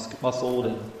and muscled,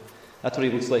 and that's what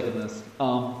he looks like in this.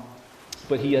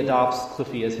 But he adopts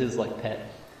Cliffy as his like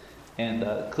pet, and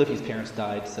Cliffy's parents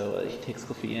died, so he takes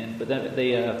Cliffy in. But then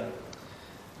they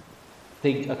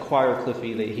acquire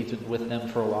Cliffy. He's been with them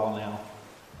for a while now.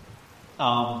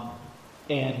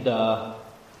 And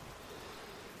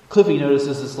Cliffy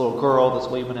notices this little girl that's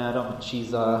waving at him, and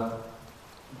she's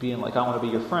being like, "I want to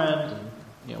be your friend,"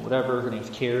 and whatever. Her name's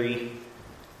Carrie.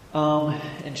 And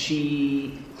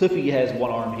Cliffy has one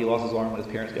arm. He lost his arm when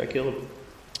his parents got killed.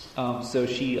 So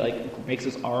she like makes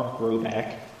his arm grow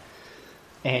back,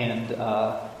 and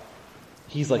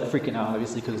he's like freaking out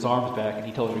obviously because his arm's back, and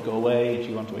he tells her to go away, and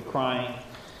she runs away crying.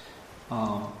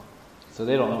 So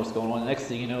they don't know what's going on. The next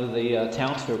thing you know, the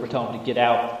townsfolk are telling him to get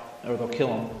out or they'll kill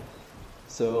him.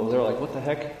 So they're like, what the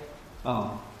heck?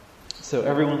 So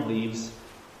everyone leaves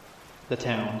the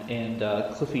town, and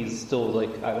Cliffy's still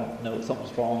like, I don't know,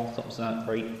 something's wrong, something's not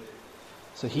right.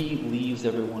 So he leaves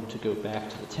everyone to go back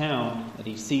to the town, and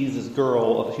he sees this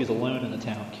girl, she's alone in the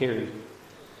town, Carrie.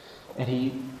 And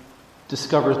he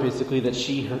discovers basically that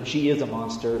she is a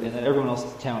monster, and that everyone else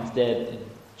in the town is dead, and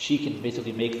she can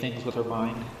basically make things with her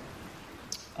mind.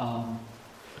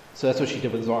 So that's what she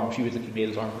did with his arm. She basically made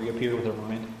his arm reappear with her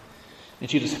mind. And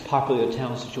she just populated the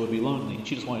town so she would be lonely, and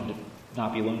she just wanted to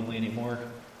not be lonely anymore.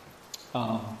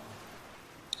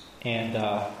 And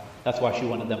that's why she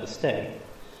wanted them to stay.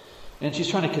 And she's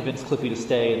trying to convince Cliffy to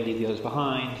stay and leave the others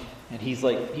behind. And he's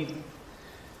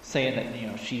saying that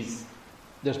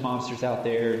there's monsters out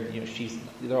there.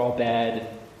 They're all bad. And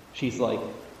she's like,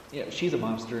 she's a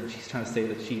monster, and she's trying to say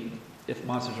that if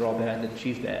monsters are all bad, then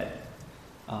she's bad.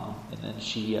 And then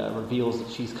she reveals that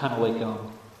she's kind of like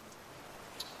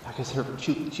I guess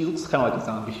she looks kind of like a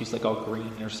zombie. She's like all green,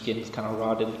 and her skin is kind of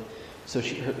rotted. So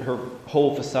her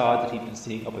whole facade that he'd been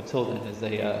seeing up until then is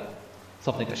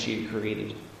something that she had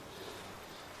created.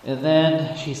 And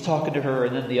then she's talking to her,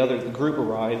 and then the group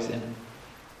arrives, and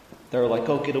they're like,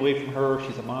 "Oh, get away from her!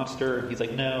 She's a monster." And he's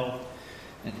like, "No,"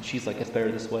 and she's like, "It's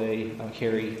better this way,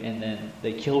 Carrie." And then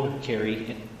they kill Carrie,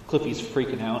 and Cliffy's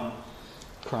freaking out,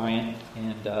 crying,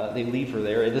 and they leave her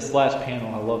there. And this last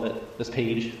panel, I love it. This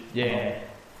page,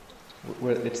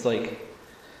 where it's like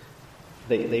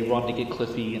they run to get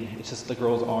Cliffy, and it's just the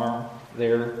girl's arm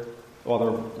there while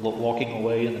they're walking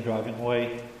away and then driving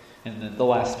away. And then the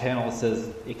last panel says,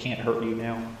 "It can't hurt you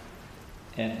now."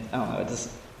 And I don't know, it's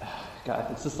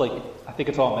just like, I think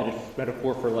it's all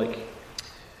metaphor for like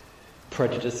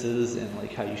prejudices and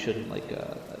like how you shouldn't like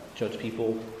judge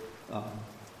people. I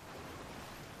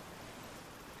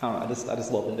don't know, I just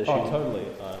love that issue. Oh, totally.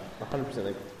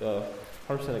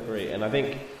 100% agree. And I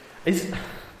think it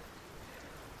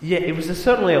was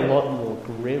certainly a lot more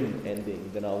grim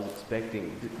ending than I was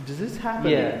expecting. Does this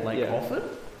happen often?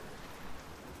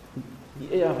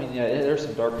 Yeah, I mean, there's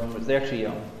some dark moments. They actually,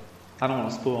 I don't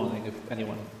want to spoil anything if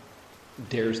anyone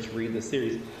dares to read this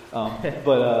series,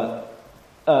 but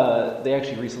they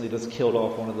actually recently just killed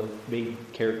off one of the main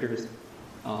characters,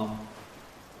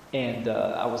 and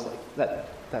I was like,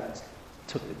 that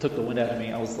took the wind out of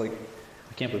me. I was like,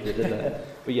 I can't believe they did that.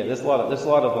 But yeah, there's a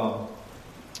lot of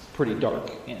pretty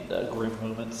dark and grim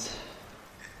moments.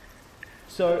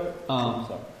 So,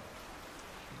 sorry.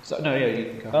 So, no, yeah,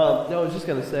 you can go. I was just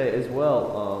going to say as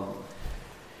well.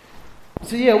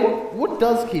 What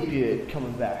does keep you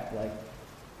coming back? Like,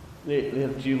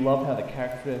 do you love how the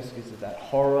character is? Is it that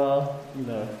horror?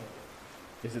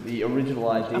 Is it the original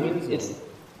ideas? I mean,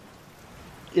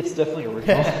 it's definitely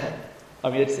original. I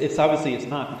mean, it's obviously it's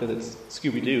not because it's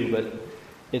Scooby Doo, but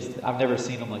I've never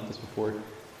seen them like this before.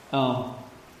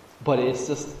 But it's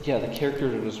just the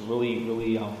characters are just really,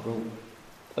 really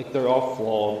like they're all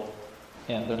flawed.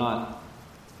 And they're not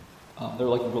They're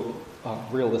like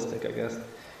realistic, I guess.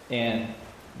 And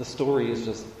the story is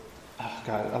just, oh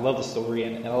God, I love the story,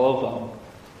 and I love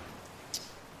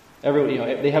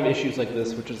everyone. They have issues like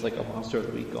this, which is like a monster of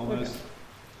the week almost.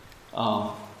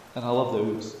 And I love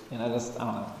those, and I don't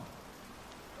know,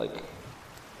 like,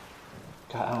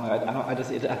 God, I don't know, I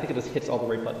think it just hits all the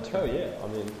right buttons. Oh yeah, I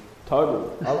mean, totally.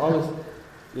 I was,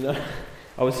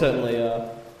 I was certainly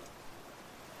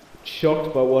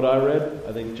shocked by what I read.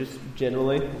 I think just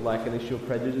generally, like an issue of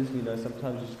prejudice,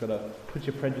 sometimes you just got to put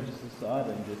your prejudice aside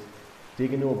and just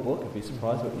dig into a book and be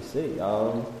surprised what you see.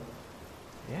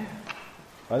 Yeah,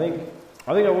 I think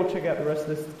I will check out the rest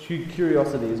of this.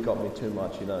 Curiosity has got me too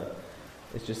much,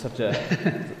 It's just such a...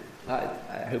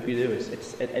 I hope you do.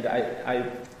 I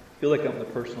feel like I'm the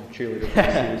personal cheerleader for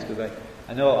the series, because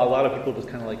I know a lot of people just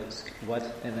kind of like, what?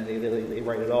 And then they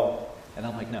write it all. And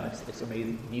I'm like, no, it's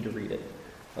amazing. You need to read it.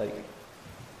 Like,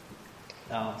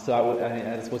 so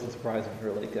I just wasn't surprised when you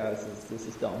were like, guys, this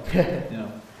is dumb.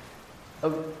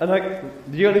 And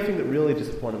the only thing that really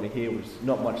disappointed me here was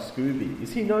not much Scooby.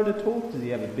 Is he known to talk? Does he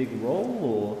have a big role,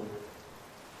 or...?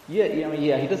 Yeah,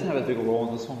 he doesn't have a big role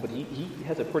in this one, but he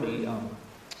has a pretty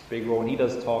big role, and he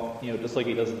does talk, just like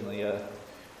he does in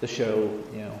the show,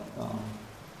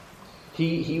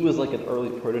 He was like an early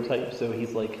prototype, so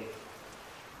he's like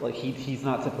he's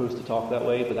not supposed to talk that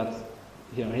way, but that's,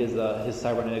 his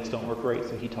cybernetics don't work right,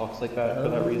 so he talks like that for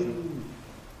that reason,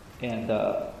 and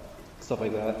stuff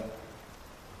like that.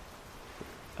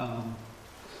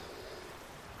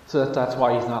 So that's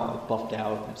why he's not like buffed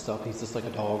out and stuff. He's just like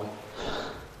a dog.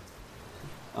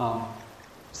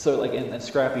 So like, and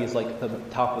Scrappy is like the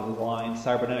top of the line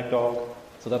cybernetic dog,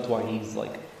 so that's why he's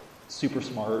like super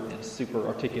smart and super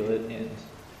articulate and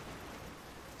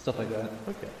stuff like that.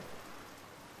 Okay.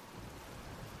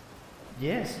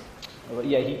 Yes. But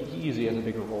yeah, he usually has a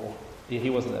bigger role. Yeah, he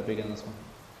wasn't that big in this one.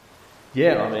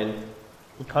 Yeah, I mean,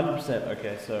 100%.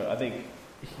 Okay, so I think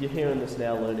you're hearing this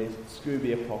now, loonies.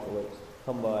 Scooby Apocalypse.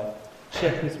 Come by,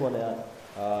 check this one out.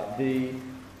 The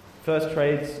first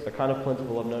trades are kind of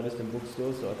plentiful, I've noticed, in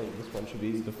bookstores, so I think this one should be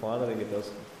easy to find. I think it does.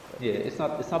 Yeah, it's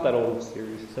not that old of a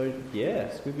series. So yeah,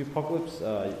 Scooby Apocalypse.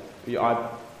 I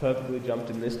perfectly jumped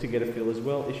in this to get a feel as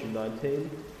well. Issue 19.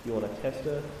 You want a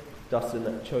tester?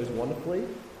 Dustin chose wonderfully.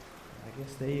 I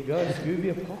guess there you go,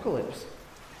 Scooby Apocalypse.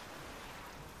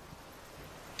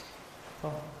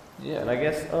 Oh yeah, and I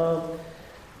guess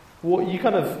well, you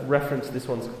kind of referenced this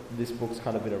book's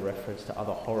kind of been a reference to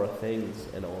other horror things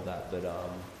and all that, but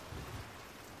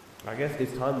I guess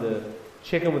it's time to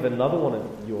check in with another one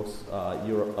of your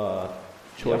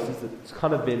choices that's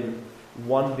kind of been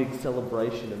one big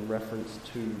celebration in reference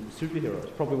to superheroes.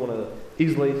 Probably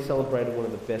easily celebrated one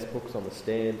of the best books on the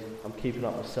stand. I'm keeping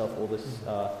up myself, all this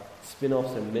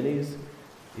spin-offs and minis.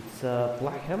 It's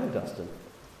Black Hammer, Dustin.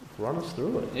 Run us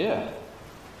through it. Yeah.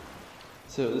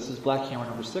 So this is Black Hammer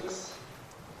number 6.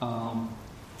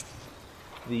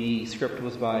 The script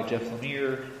was by Jeff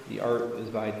Lemire. The art is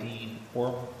by Dean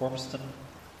Ormston.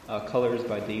 Colors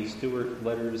by Dave Stewart.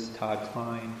 Letters Todd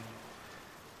Klein.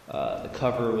 The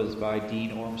cover was by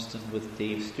Dean Ormston with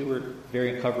Dave Stewart.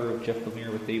 Variant cover of Jeff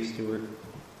Lemire with Dave Stewart.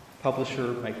 Publisher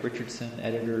Mike Richardson.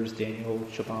 Editors Daniel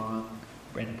Chabon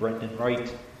and Brendan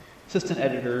Wright. Assistant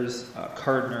editors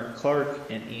Cardner Clark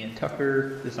and Ian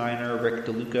Tucker. Designer Rick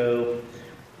DeLuco.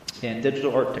 And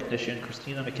digital art technician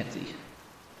Christina McKenzie.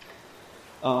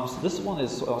 So this one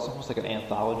is almost like an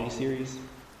anthology series.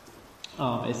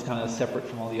 It's kind of separate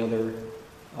from all the other.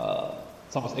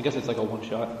 I guess it's like a one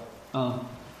shot.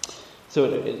 So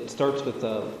it starts with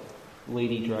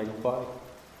Lady Dragonfly.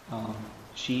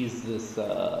 She's this.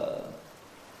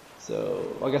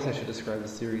 So I guess I should describe the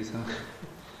series,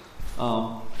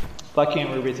 huh? Black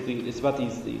Hammer basically it's about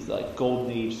these like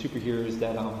golden age superheroes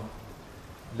that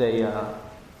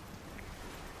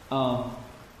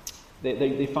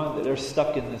they find that they're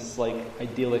stuck in this like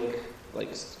idyllic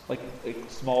like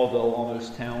Smallville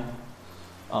almost town,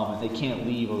 and they can't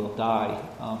leave or they'll die.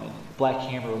 And Black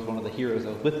Hammer was one of the heroes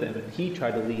that was with them, and he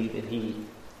tried to leave and he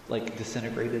like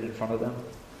disintegrated in front of them.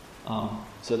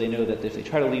 So they know that if they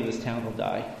try to leave this town, they'll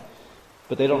die.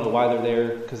 But they don't know why they're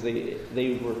there, because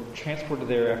they were transported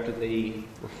there after they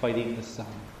were fighting this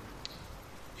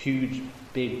huge,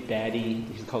 big baddie.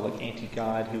 He's called like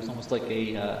Anti-God. He was almost like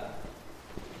a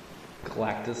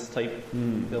Galactus type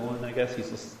villain, I guess.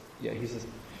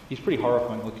 He's pretty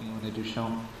horrifying looking when they do show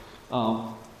him.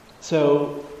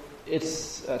 So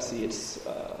it's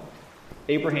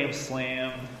Abraham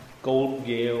Slam, Golden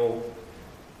Gale,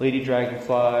 Lady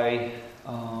Dragonfly.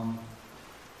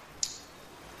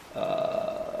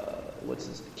 What's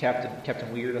his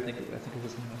Captain Weird? I think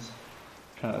his name is.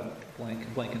 I'm trying to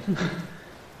blanking.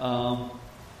 Who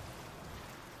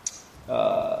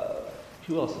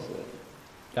else is it?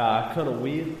 Kind of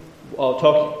weird. Oh,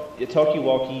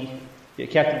 Talkie-Walkie. Yeah,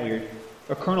 Captain Weird.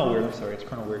 Or Colonel Weird, I'm sorry, it's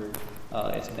Colonel Weird.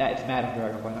 It's Madame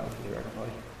Dragonfly, not Lady Dragonfly.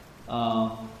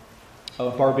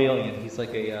 Barbalian, he's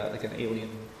like an alien,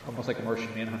 almost like a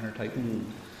Martian Manhunter type.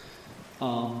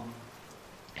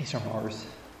 He's from Mars.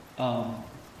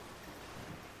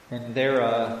 And they're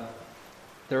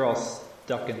all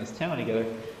stuck in this town together,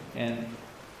 and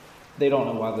they don't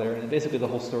know why they're there. And basically the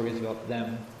whole story is about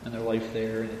them and their life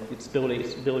there, and it's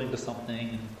building to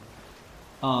something.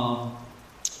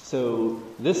 So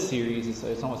this series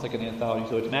it's almost like an anthology.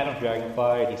 So it's Madame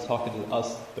Dragonfly, and he's talking to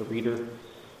us, the reader,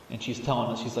 and she's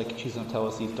telling us, she's going to tell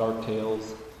us these dark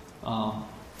tales.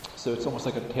 So it's almost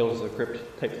like a Tales of the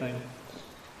Crypt type thing.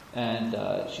 And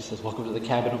she says, "Welcome to the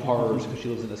Cabin of Horrors," because she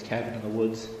lives in this cabin in the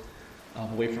woods,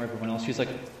 away from everyone else. She's like,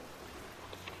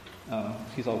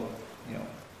 she's all,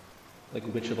 like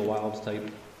Witch of the Wilds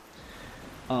type.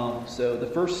 So the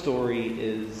first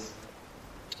story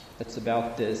it's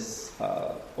about this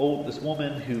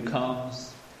woman who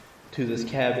comes to this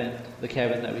cabin, the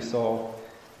cabin that we saw,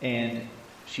 and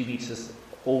she meets this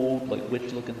old, like,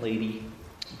 witch-looking lady.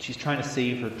 She's trying to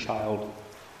save her child,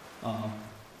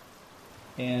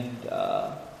 and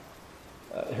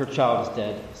her child is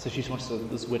dead. So she wants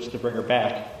this witch to bring her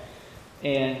back,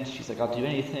 and she's like, "I'll do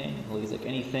anything." And the lady's like,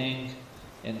 "Anything?"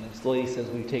 And this lady says,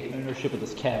 "Will you take ownership of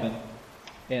this cabin?"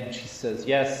 And she says,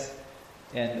 "Yes."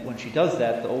 And when she does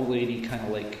that, the old lady kind of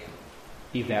like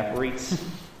evaporates,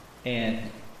 and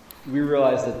we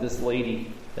realize that this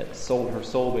lady that sold her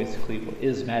soul basically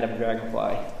is Madame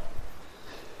Dragonfly.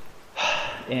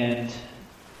 And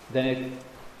then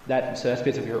so that's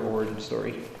basically her origin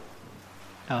story.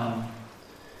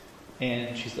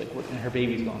 And she's like, and her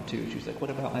baby's gone too. She's like, "What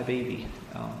about my baby?"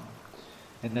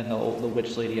 And then the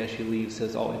witch lady, as she leaves,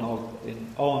 says, "All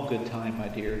in good time, my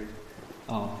dear."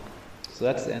 So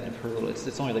that's the end of her little.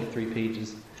 It's only like 3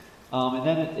 pages, and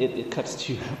then it cuts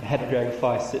to Madame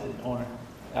Dragonfly sitting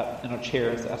in a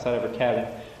chair outside of her cabin,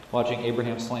 watching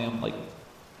Abraham Slam like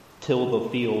till the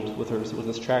field with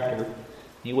his tractor.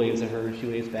 He waves at her, she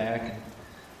waves back,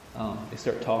 and they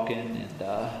start talking and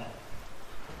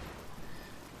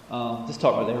just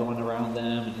talking with everyone around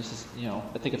them. And this is,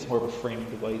 I think it's more of a framing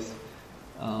device.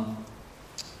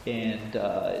 And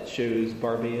it shows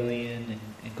Barbalian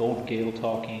and Golden Gale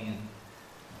talking.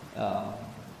 And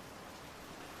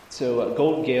so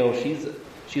Golden Gale, she's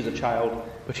a child,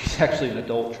 but she's actually an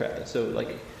adult. So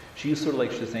like she's sort of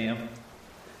like Shazam.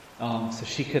 So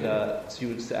she could, she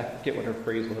would, I forget what her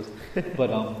phrase was,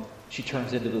 but she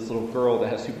turns into this little girl that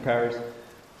has superpowers.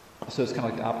 So it's kind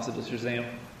of like the opposite of Shazam.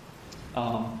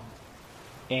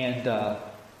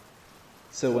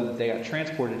 So when they got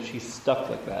transported, she's stuck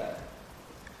like that.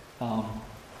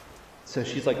 So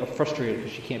she's like frustrated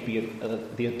because she can't be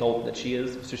the adult that she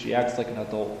is. So she acts like an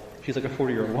adult. She's like a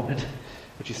 40-year-old woman,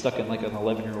 but she's stuck in like an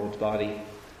 11-year-old's body.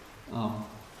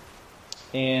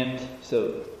 And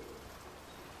so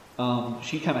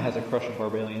she kind of has a crush on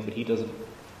Barbalian, but he doesn't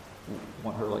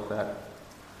want her like that.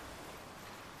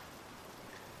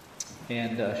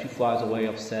 And she flies away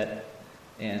upset,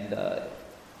 and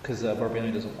because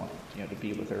Barbalian doesn't want to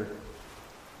be with her.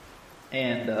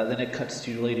 And then it cuts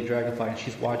to Lady Dragonfly, and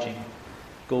she's watching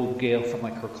Golden Gale from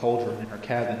like her cauldron in her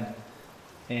cabin,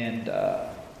 and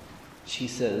she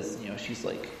says, she's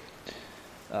like,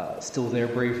 "Still there,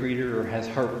 brave reader, or has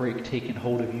heartbreak taken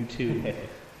hold of you too?"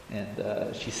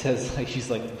 And she says, like, she's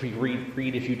like,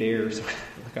 "Read if you dare," so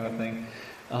that kind of thing.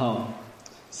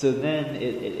 So then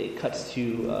it cuts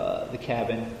to the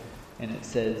cabin, and it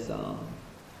says,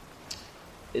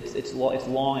 it's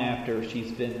long after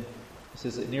she's been. This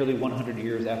is nearly 100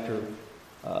 years after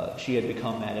she had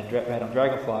become Madame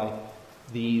Dragonfly.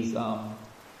 These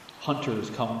hunters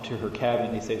come to her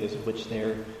cabin. They say there's a witch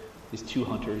there, these 2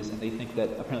 hunters, and they think that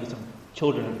apparently some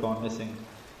children have gone missing,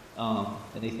 and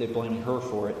they're blaming her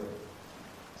for it.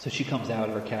 So she comes out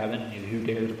of her cabin, "Who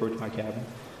dares approach my cabin?"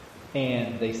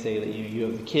 And they say that you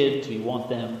have the kids, we want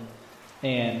them,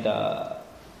 and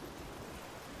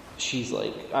she's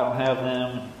like, "I don't have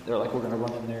them." And they're like, "We're going to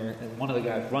run in there." And one of the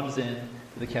guys runs in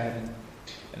to the cabin,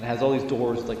 and it has all these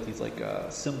doors, like these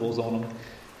symbols on them,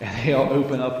 and they all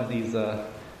open up, and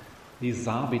these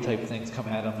zombie type things come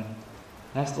at him, and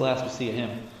that's the last we see of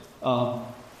him.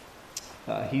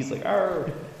 He's like,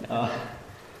 "Arr!"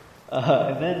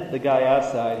 And then the guy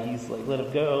outside, he's like, "Let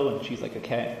him go," and she's like, I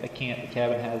can't. The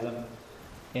cabin has him.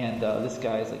 And this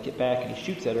guy's like, "Get back," and he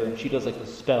shoots at her, and she does like the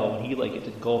spell, and he like gets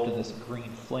engulfed in this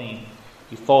green flame.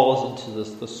 He falls into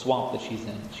the swamp that she's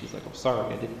in. She's like, "I'm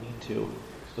sorry, I didn't mean to,"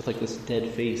 with like this dead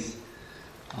face.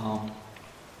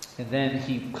 And then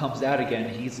he comes out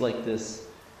again. He's like this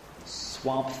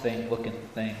swamp thing looking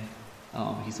thing.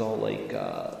 He's all like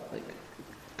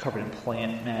covered in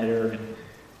plant matter,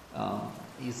 and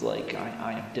he's like,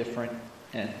 I am different.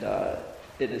 And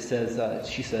it says,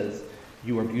 she says,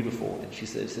 you are beautiful. And she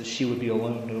says she would be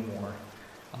alone no more.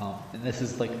 And this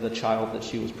is like the child that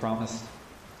she was promised.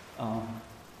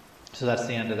 So that's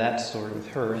the end of that story with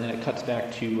her. And then it cuts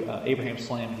back to Abraham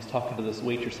Slam. He's talking to this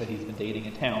waitress that he's been dating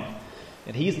in town.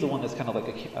 And he's the one that's kind of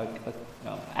like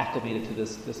acclimated to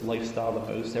this lifestyle the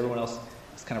most. Everyone else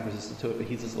is kind of resistant to it, but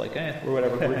he's just like, or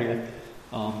whatever, we're here.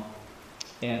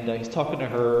 And he's talking to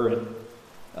her, and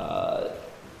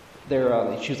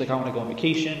she was like, I want to go on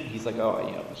vacation. He's like,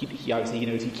 he obviously he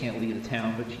knows he can't leave the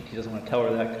town, but he doesn't want to tell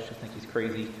her that because she'll think he's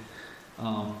crazy.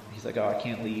 He's like, I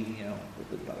can't leave,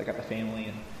 I got the family,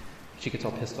 and she gets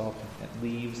all pissed off and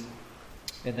leaves.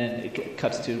 And then it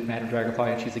cuts to Madame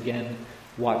Dragonfly, and she's again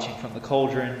watching from the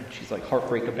cauldron. She's like,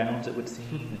 heartbreak abounds, it would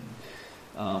seem.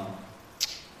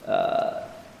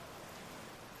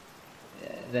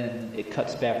 Then it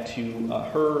cuts back to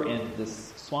her and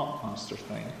this swamp monster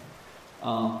thing.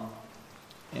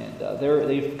 And they're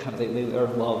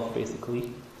in love,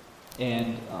 basically.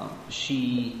 And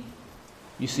you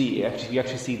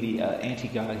actually see the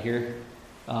anti-god here.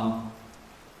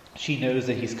 She knows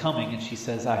that he's coming, and she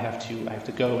says, I have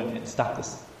to go and stop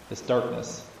this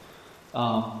darkness.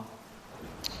 And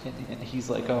he's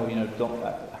like, don't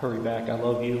hurry back, I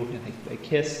love you. And they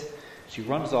kiss. She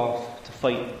runs off to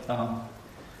fight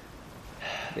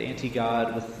the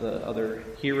anti-god with the other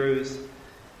heroes.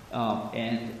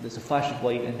 And there's a flash of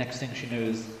light, and next thing she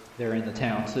knows, they're in the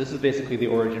town. So this is basically the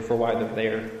origin for why they're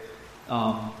there.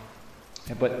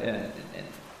 But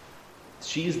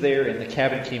she's there, and the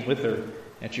cabin came with her.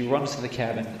 And she runs to the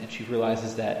cabin, and she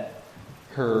realizes that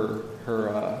her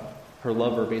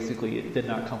lover basically did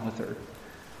not come with her.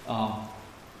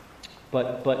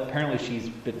 But apparently she's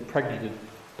been pregnant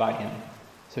by him.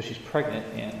 So she's pregnant,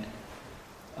 and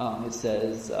it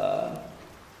says,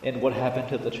 and what happened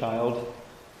to the child?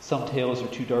 Some tales are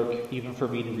too dark even for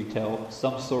me to retell.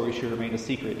 Some stories should remain a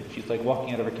secret. And she's like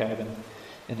walking out of her cabin,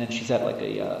 and then she's at like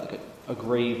a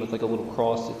grave with like a little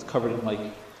cross. It's covered in like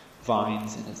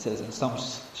vines, and it says, and some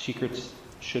secrets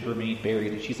should remain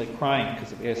buried. And she's like crying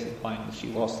because it's implying that she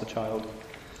lost the child.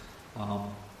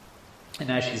 And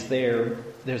as she's there,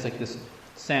 there's like this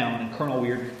sound, and Colonel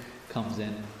Weird comes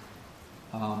in.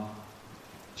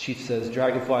 She says,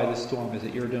 Dragonfly, this storm, is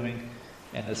it your doing?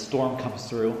 And the storm comes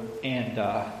through, and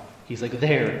he's like,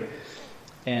 there.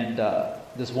 And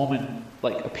this woman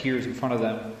like appears in front of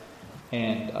them,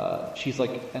 and she's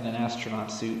like in an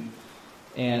astronaut suit.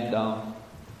 And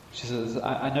she says,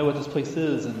 I know what this place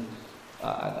is, and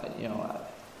I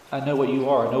know what you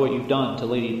are. I know what you've done to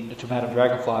Madame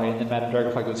Dragonfly. And then Madame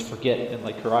Dragonfly goes, forget, and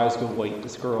like her eyes go white.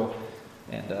 This girl,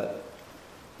 and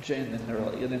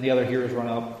then the other heroes run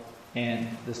up, and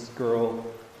this girl,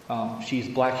 she's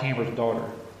Black Hammer's daughter,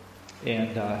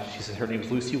 and she says her name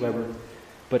is Lucy Weber,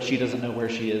 but she doesn't know where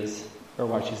she is or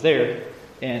why she's there.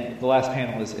 And the last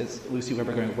panel is Lucy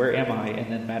Weber going, where am I? And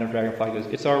then Madame Dragonfly goes,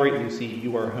 it's all right, Lucy,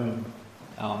 you are home.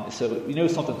 So we know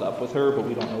something's up with her, but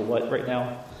we don't know what right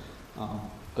now.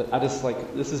 But I just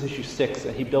like, this is issue 6,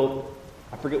 and he built,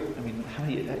 I forget, how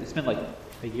many, it's been like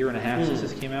a year and a half since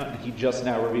this came out, and he just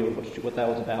now revealed what that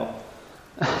was about.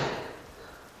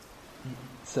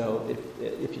 So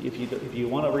if you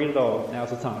want to read it all,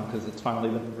 now's the time, because it's finally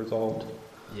been resolved.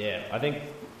 Yeah, I think.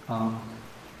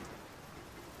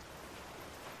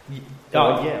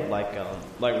 Like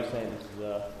we're saying, this is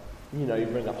you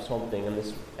bring up Swamp Thing,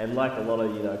 and like a lot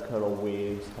of Colonel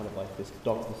Weird's kind of like this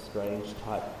Doctor Strange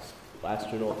type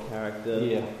astronaut character.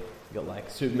 Yeah, you got like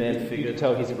Superman figure. You can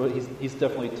tell he's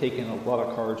definitely taken a lot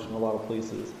of cards from a lot of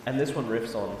places. And this one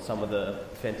riffs on some of the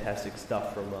fantastic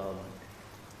stuff from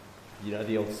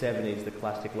the old 70s, the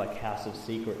classic like House of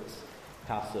Secrets,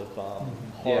 House of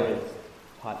Horrors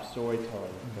type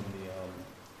storytelling from the.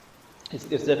 It's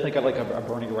definitely got like a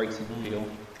Bernie Wrightson feel.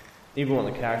 Even one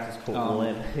of the characters called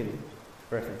Len, in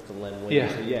reference to Len Wein.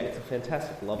 So it's a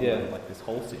fantastic love letter. Like this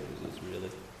whole series is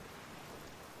really.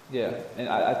 Yeah, and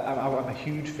I'm a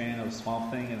huge fan of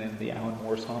Swamp Thing, and then the Alan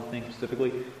Moore Swamp Thing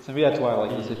specifically. So maybe that's why I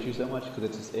like this issue so much,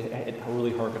 because it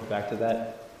really harkens back to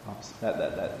that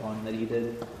run that he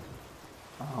did.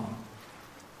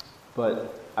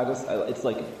 But it's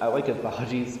like I like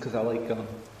anthologies because I like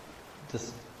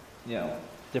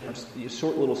different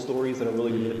short little stories that are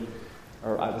really good.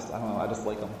 Or I just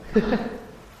like them.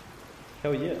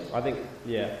 Hell yeah. I think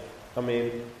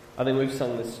we've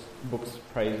sung this book's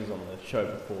praises on the show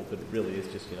before, but it really is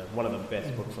just, one of the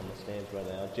best books on the stands right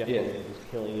now. Jeff Lemire is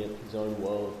killing it, his own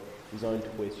world. his own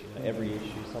twist. You know, every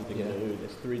issue something new.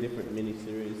 There's 3 different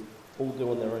miniseries, all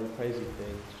doing their own crazy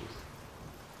thing.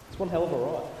 It's one hell of a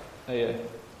ride. Oh, yeah.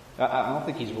 I don't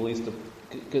think he's released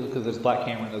because there's Black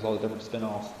Hammer and there's all the different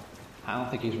spin-offs. I don't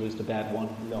think he's released a bad one.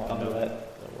 No, I know that.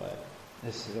 No way.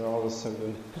 They're all just so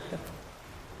good.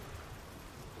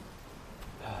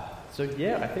 So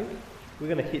yeah, I think we're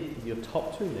going to hit your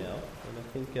top 2 now, and I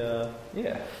think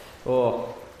Yeah.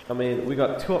 Oh, I mean, we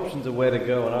got 2 options of where to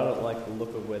go, and I don't like the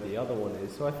look of where the other one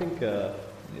is. So I think we're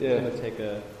going to take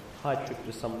a high trip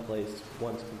to some place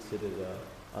once considered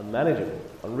unmanageable,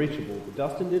 unreachable. But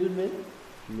Dustin did admit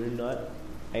Moon Knight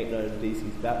ain't no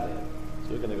DC's Batman,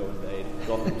 so we're going to go invade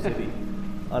Gotham City.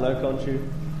 I know, Khonshu.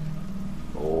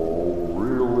 Oh,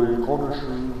 really,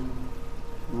 Khonshu?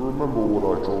 You remember what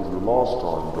I told you last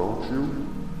time, don't you?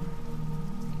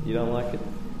 You don't like it?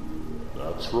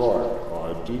 That's right,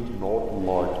 I did not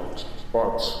like it.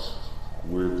 But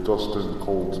with Dustin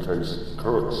Cole's case,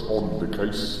 Kurtz on the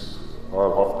case,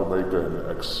 I'll have to make an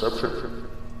exception.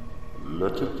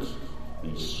 Let it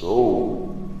be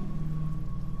so.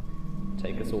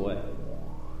 Take us away.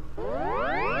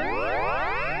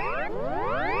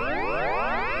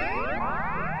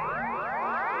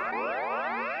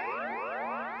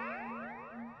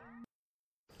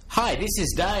 Hi, this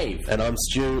is Dave. And I'm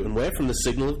Stu, and we're from the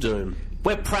Signal of Doom.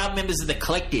 We're proud members of the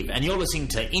Collective, and you're listening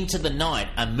to Into the Night,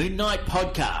 a Moon Knight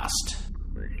podcast.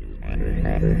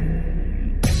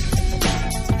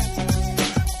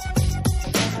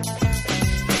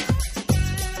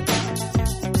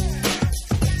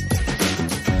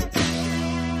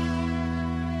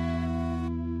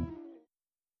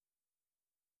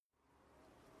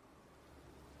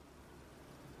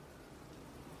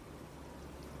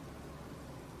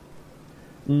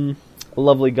 A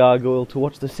lovely gargoyle to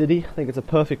watch the city. I think it's a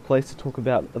perfect place to talk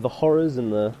about the horrors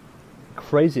and the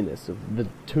craziness of the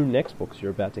 2 next books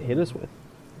you're about to hit us with.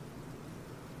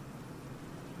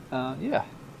 Yeah.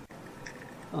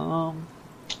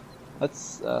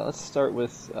 Let's start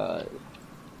with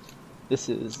this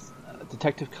is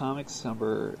Detective Comics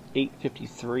number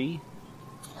 853.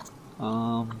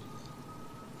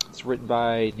 It's written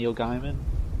by Neil Gaiman.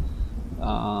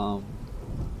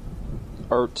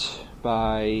 Art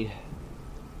by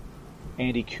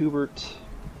Andy Kubert,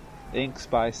 inks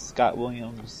by Scott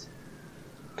Williams,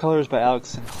 colors by Alex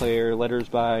Sinclair, letters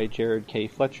by Jared K.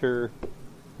 Fletcher,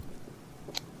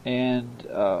 and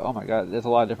oh my god, there's a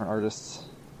lot of different artists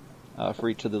for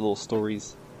each of the little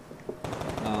stories.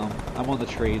 I'm on the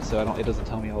trade, so it doesn't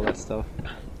tell me all that stuff.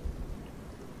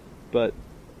 But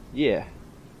yeah,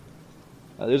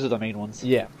 those are the main ones.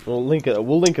 Yeah, we'll link it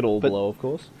all below, of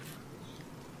course.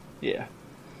 Yeah.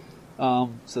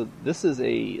 So this is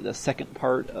the second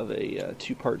part of a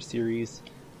 2-part series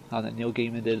that Neil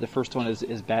Gaiman did. The first one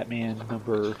is Batman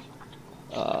number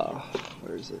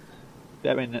where is it?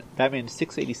 Batman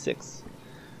 686.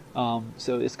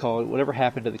 So it's called Whatever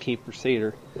Happened to the Cape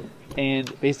Crusader,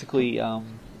 and basically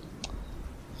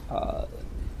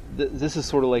this is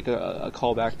sort of like a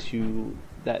callback to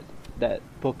that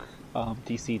book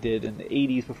DC did in the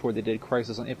 80s before they did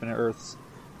Crisis on Infinite Earths.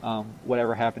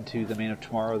 Whatever Happened to the Man of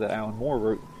Tomorrow that Alan Moore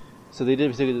wrote. So they did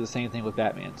basically the same thing with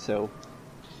Batman. So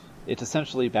it's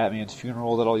essentially Batman's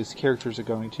funeral that all these characters are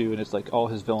going to, and it's like all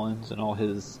his villains and all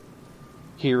his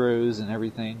heroes and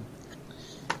everything.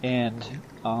 And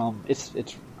it's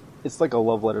like a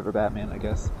love letter to Batman, I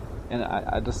guess. And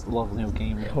I just love Neil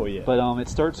Gaiman. Oh yeah. But it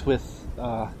starts with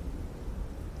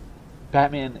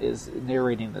Batman is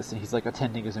narrating this, and he's like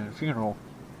attending his own funeral,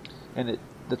 and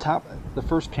the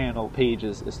first panel page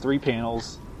is 3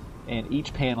 panels, and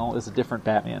each panel is a different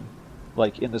Batman,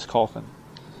 like in this coffin.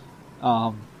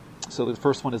 So the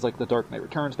first one is like the Dark Knight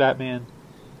Returns Batman.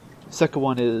 The second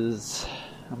one is,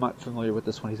 I'm not familiar with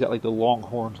this one. He's got like the long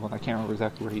horns one. I can't remember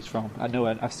exactly where he's from. I know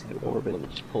I've seen it before, but let me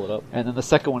just pull it up. And then the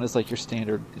second one is like your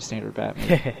standard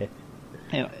Batman.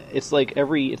 And it's like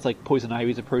Poison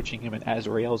Ivy's approaching him and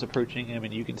Azrael's approaching him,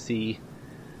 and you can see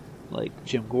like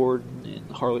Jim Gordon and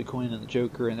Harley Quinn and the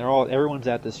Joker, and everyone's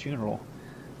at this funeral.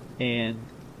 And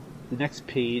the next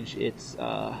page, it's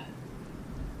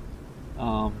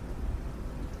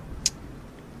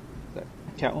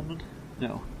Catwoman?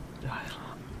 No.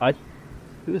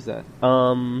 Who is that?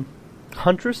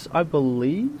 Huntress, I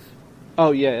believe.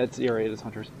 Oh yeah, you're right, it's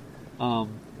Huntress.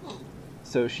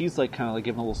 So she's like kind of like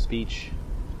giving a little speech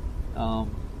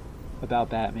about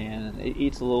Batman, and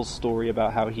it's a little story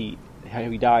about how he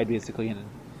died basically, and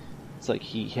it's like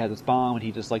he had this bomb and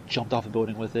he just like jumped off a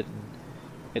building with it and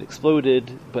it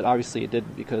exploded, but obviously it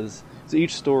didn't, because so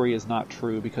each story is not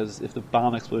true, because if the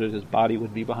bomb exploded, his body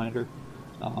wouldn't be behind her.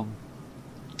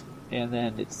 And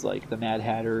then it's like the Mad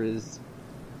Hatter is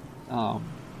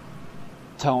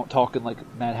talking like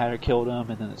Mad Hatter killed him,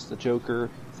 and then it's the Joker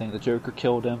saying the Joker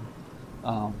killed him.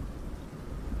 And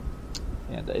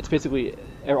it's basically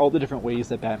all the different ways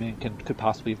that Batman could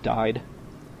possibly have died.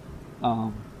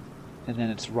 And then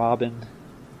it's Robin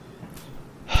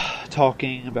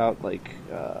talking about like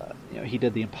he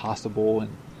did the impossible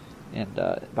and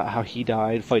about how he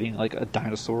died fighting like a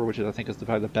dinosaur, which I think is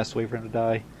probably the best way for him to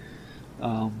die.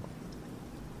 And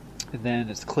then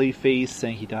it's Clayface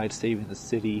saying he died saving the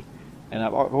city. And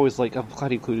I'm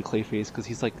glad he included Clayface because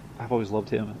he's like, I've always loved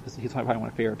him. He's probably one of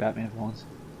my favorite Batman villains.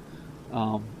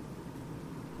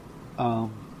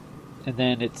 And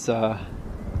then it's I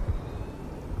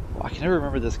can never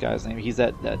remember this guy's name. He's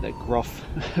that gruff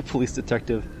police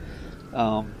detective.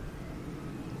 So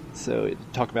it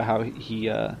talked about how he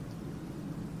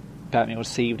Batman was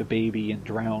saved a baby and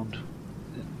drowned.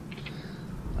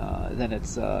 And, then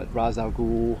it's Ra's al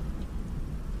Ghul,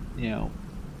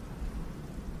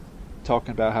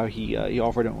 talking about how he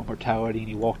offered him immortality and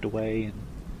he walked away,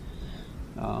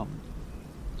 and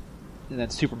then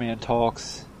Superman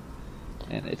talks,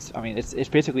 and it's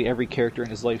basically every character in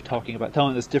his life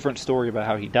telling this different story about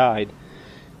how he died,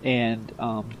 and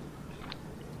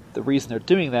the reason they're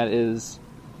doing that is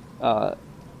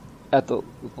at the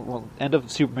end of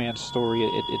Superman's story,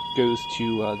 it goes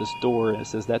to this door, and it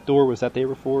says that door was that day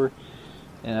before,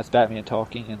 and that's Batman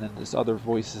talking, and then this other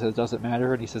voice says, "Does it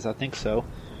matter?" And he says, "I think so."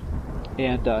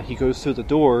 And he goes through the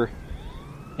door,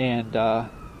 and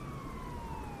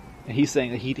he's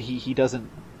saying that he doesn't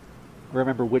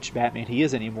remember which Batman he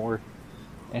is anymore,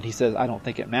 and he says, "I don't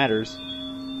think it matters."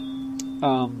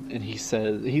 And he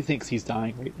says he thinks he's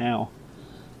dying right now,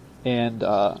 and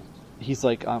he's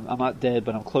like, "I'm not dead,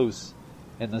 but I'm close."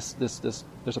 And this there's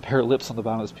a pair of lips on the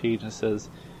bottom of this page, and it says,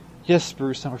 "Yes,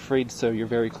 Bruce, I'm afraid so. You're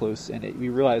very close." And we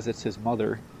realize it's his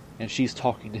mother, and she's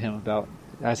talking to him about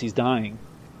as he's dying.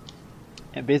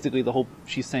 And basically,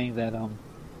 she's saying that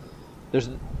there's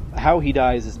how he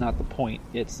dies is not the point.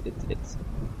 It's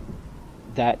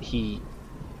that he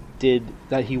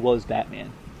was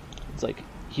Batman. It's like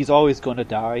he's always going to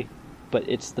die, but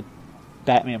it's the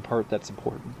Batman part that's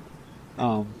important.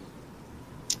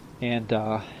 And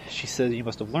she says you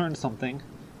must have learned something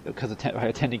because by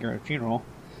attending your own funeral.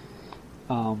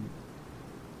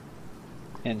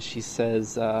 And she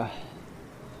says, the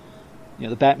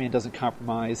Batman doesn't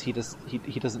compromise. He just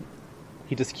keeps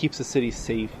the city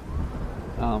safe,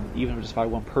 even just by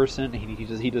one person.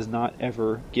 He does not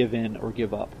ever give in or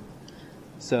give up.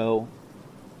 So,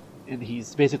 and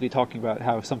he's basically talking about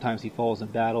how sometimes he falls in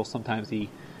battle, sometimes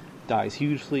he dies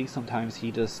hugely, sometimes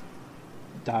he just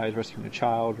dies rescuing a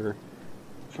child or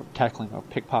from tackling a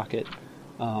pickpocket.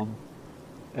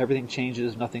 Everything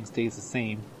changes, nothing stays the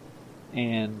same,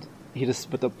 and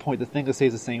but the thing that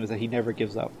stays the same is that he never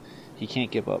gives up. He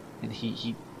can't give up, and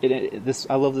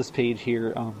I love this page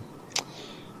here.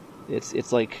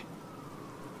 It's like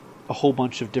a whole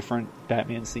bunch of different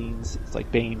Batman scenes. It's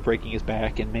like Bane breaking his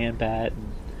back, and Man-Bat,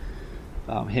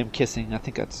 and him kissing, I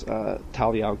think that's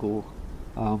Talia al Ghul.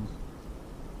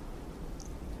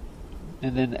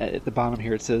 And then at the bottom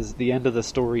here it says, the end of the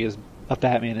story of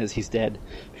Batman is he's dead.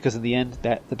 Because in the end,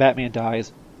 the Batman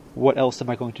dies. What else am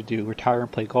I going to do? Retire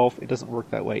and play golf? It doesn't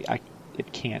work that way.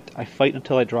 It can't. I fight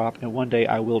until I drop, and one day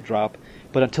I will drop.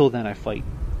 But until then, I fight.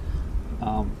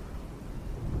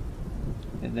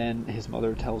 And then his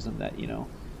mother tells him that,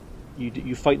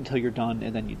 you fight until you're done,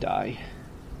 and then you die.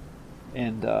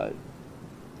 And,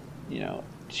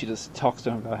 she just talks to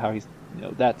him about how he's,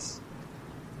 that's...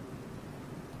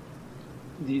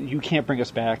 You can't bring us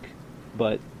back,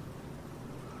 but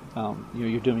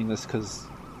you're doing this because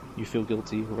you feel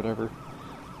guilty or whatever.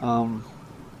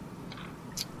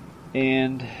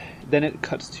 And then it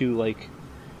cuts to like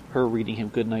her reading him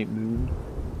Goodnight Moon,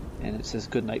 and it says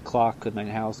Goodnight Clock, Goodnight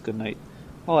House, Goodnight,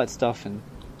 all that stuff, and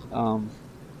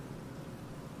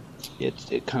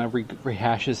it kind of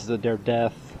rehashes their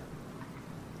death,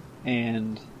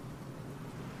 and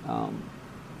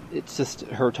it's just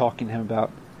her talking to him about.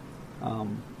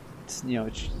 It's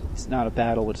not a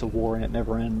battle, it's a war, and it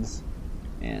never ends.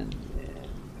 And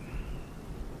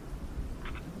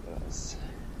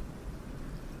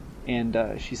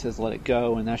she says, "Let it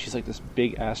go." And now she's like this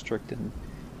big asterisk, and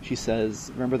she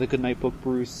says, "Remember the Goodnight book,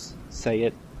 Bruce? Say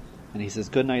it." And he says,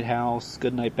 "Goodnight House,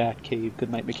 Goodnight Batcave,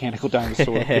 Goodnight Mechanical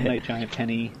Dinosaur, Goodnight Giant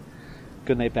Penny,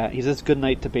 Goodnight Bat." He says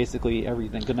goodnight to basically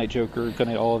everything. Goodnight Joker,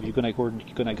 goodnight all of you, goodnight Gordon,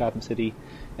 goodnight Gotham City.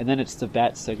 And then it's the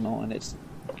bat signal, and it's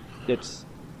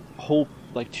a whole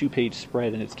like 2-page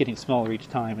spread, and it's getting smaller each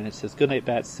time, and it says goodnight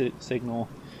bat signal,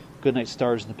 goodnight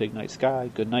stars in the big night sky,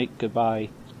 goodnight, goodbye,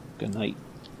 goodnight.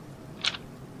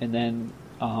 And then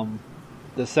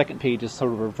the second page is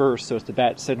sort of reversed, so it's the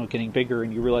bat signal getting bigger,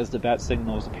 and you realize the bat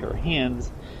signal is a pair of hands,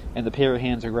 and the pair of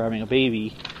hands are grabbing a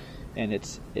baby, and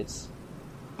it's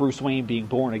Bruce Wayne being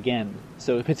born again.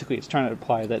 So basically it's trying to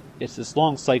imply that it's this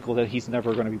long cycle that he's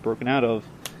never going to be broken out of,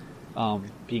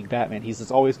 being Batman. He's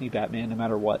just always be Batman no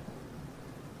matter what.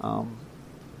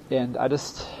 And I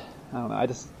don't know,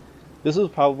 this was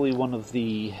probably one of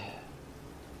the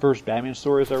first Batman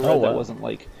stories I read that wasn't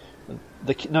like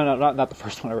not the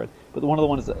first one I read, but one of the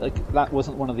ones that like that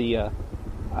wasn't one of the I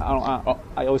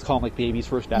always call them like baby's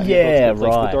first Batman books,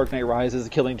 like The Dark Knight Rises,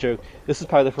 The Killing Joke. This is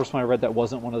probably the first one I read that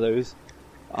wasn't one of those.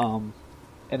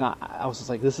 And I was just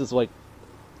like, this is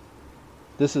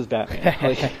Batman.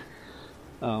 Like,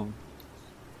 I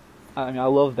mean, I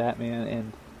love Batman,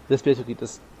 and this basically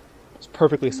just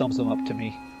perfectly sums him up to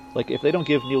me. Like, if they don't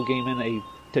give Neil Gaiman a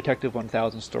Detective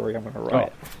 1000 story, I'm gonna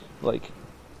riot. Like,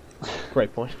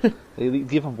 great point.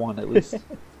 Give him one at least.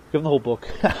 Give him the whole book.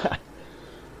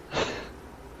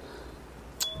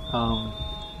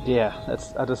 Yeah,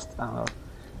 I don't know.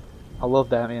 I love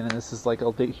Batman, and this is like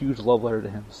a big, huge love letter to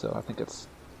him. So I think that's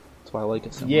why I like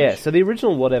it so much. Yeah. So the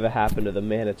original Whatever Happened to the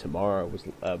Man of Tomorrow was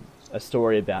a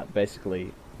story about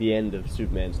basically the end of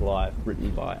Superman's life, written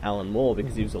by Alan Moore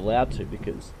because he was allowed to,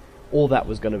 because all that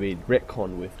was going to be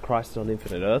retconned with Crisis on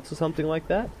Infinite Earths or something like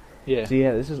that. Yeah. So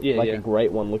yeah, this is a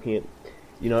great one, looking at,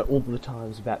 you know, all the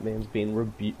times Batman's been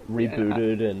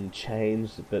rebooted and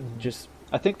changed, but just.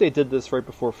 I think they did this right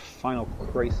before Final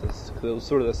Crisis, because it was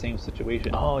sort of the same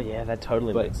situation. Oh yeah, that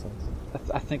totally makes sense.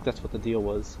 I think that's what the deal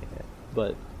was. Yeah.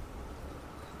 But,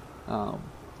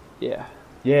 yeah.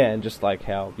 Yeah, and just like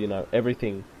how, you know,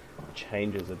 everything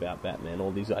changes about Batman,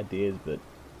 all these ideas, but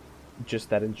just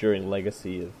that enduring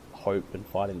legacy of hope and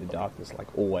fighting the darkness, like,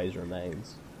 always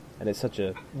remains. And it's such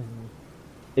a...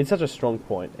 It's such a strong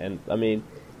point, and, I mean,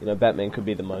 you know, Batman could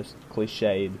be the most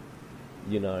cliched,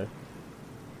 you know...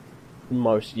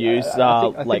 most used,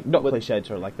 not cliched,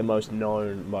 sorry, like the most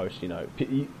known, most, you know,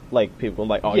 like people going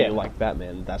like, oh, you like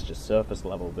Batman, that's just surface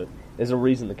level, but there's a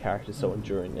reason the character's so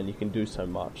enduring, and you can do so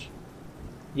much.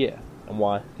 Yeah. And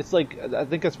why? It's like, I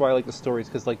think that's why I like the stories,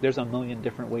 because like there's a million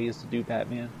different ways to do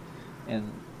Batman,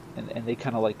 and they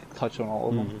kind of like touch on all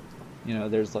of them. You know,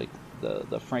 there's like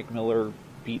the Frank Miller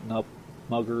beating up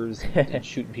muggers and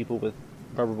shooting people with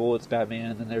rubber bullets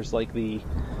Batman, and then there's like the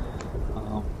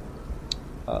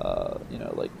you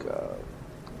know, like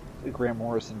Grant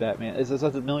Morrison Batman. There's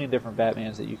a million different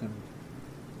Batmans that you can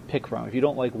pick from. If you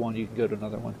don't like one, you can go to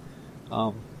another one.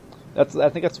 I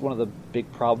think that's one of the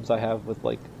big problems I have with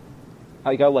like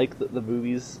I like the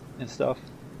movies and stuff,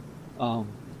 like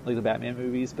the Batman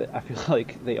movies, but I feel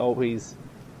like they always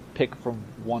pick from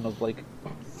one of like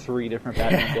 3 different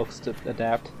Batman books to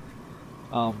adapt.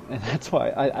 And that's why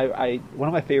I one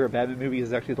of my favorite Batman movies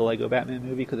is actually the Lego Batman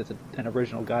movie, because it's an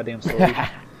original goddamn story.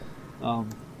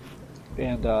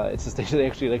 And it's just they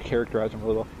actually like characterize them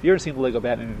really well. If you ever seen the Lego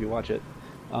Batman movie, watch it.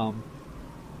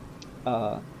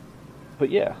 But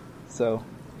yeah, so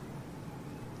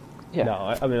yeah.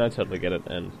 No, I mean I totally get it,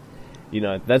 and you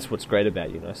know that's what's great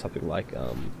about, you know, something like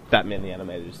Batman the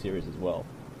Animated Series as well.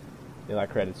 You know, I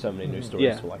created so many new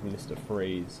stories for like Mr.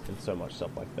 Freeze and so much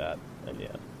stuff like that, and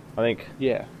yeah. I think...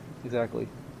 Yeah, exactly.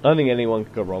 I don't think anyone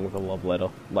could go wrong with a love letter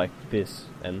like this,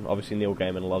 and obviously Neil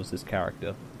Gaiman loves this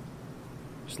character.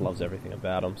 Just loves everything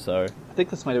about him, so... I think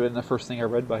this might have been the first thing I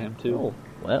read by him, too. Oh,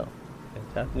 wow.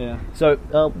 Fantastic. Yeah. So,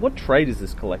 what trade is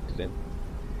this collected in?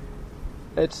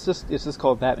 It's just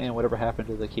called Batman Whatever Happened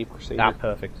to the Cape Crusader. Ah,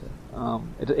 perfect.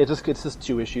 It's just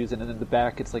 2 issues, and then in the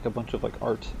back it's like a bunch of like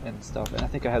art and stuff, and I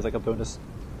think it has like a bonus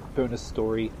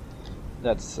story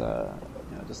that's...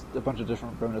 just a bunch of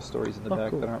different bonus stories in the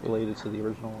back that aren't related to the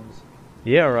original ones.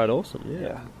 Yeah, right, awesome.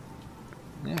 Yeah.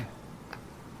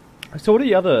 So what are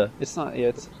the other... It's not... Yeah,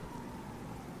 it's...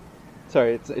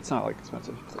 Sorry, it's not like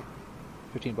expensive. It's like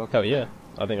 $15. Oh yeah,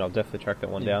 I think I'll definitely track that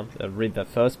one down. I'll read that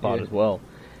first part as well.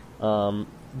 The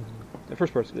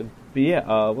first part's good. But yeah,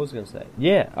 what was I going to say?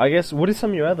 Yeah, I guess, what are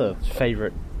some of your other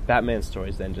favourite Batman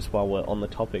stories then, just while we're on the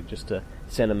topic, just to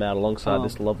send them out alongside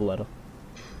this love letter?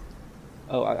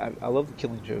 Oh, I love The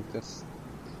Killing Joke.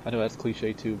 I know that's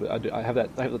cliche too, but I have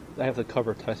the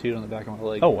cover tattooed on the back of my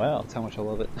leg. Oh wow, that's how much I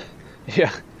love it.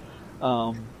 Yeah.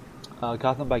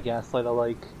 Gotham by Gaslight I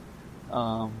like.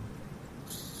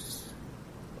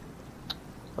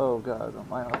 Oh god,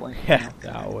 am I not blanking? Yeah,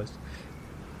 always.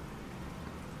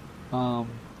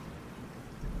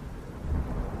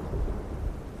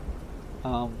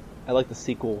 I like the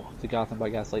sequel to Gotham by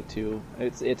Gaslight 2.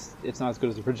 It's not as good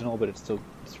as the original, but it's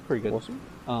pretty good. Awesome.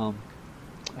 I'm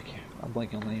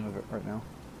blanking on the name of it right now.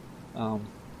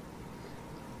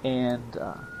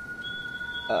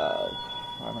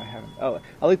 Why am I having? Oh,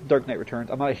 I like The Dark Knight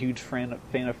Returns. I'm not a huge fan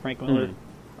of Frank Miller,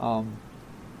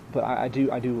 but I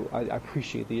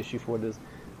appreciate the issue for what it is.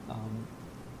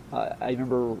 I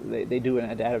remember they do an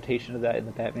adaptation of that in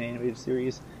the Batman animated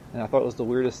series, and I thought it was the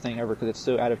weirdest thing ever because it's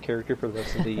so out of character for the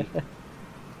rest of the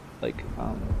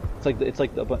it's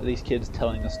like these kids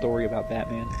telling a story about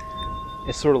Batman.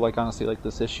 It's sort of like, honestly, like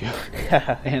this issue,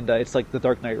 and it's like The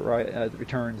Dark Knight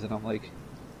Returns, and I'm like,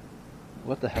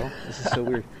 what the hell? This is so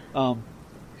weird.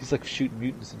 He's like shooting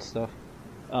mutants and stuff.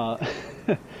 Oh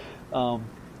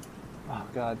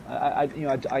God, I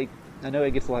know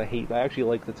it gets a lot of hate, but I actually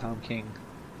like the Tom King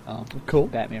cool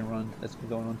Batman run that's been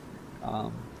going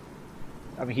on.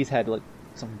 I mean, he's had like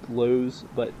some lows,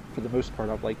 but for the most part,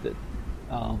 I've liked it.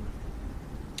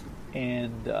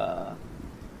 And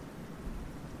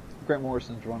Grant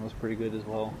Morrison's run was pretty good as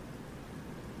well.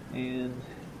 And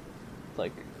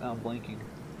like, I'm blanking.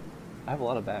 I have a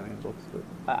lot of Batman books, but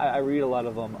I read a lot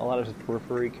of them. A lot of his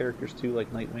periphery characters too,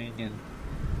 like Nightwing and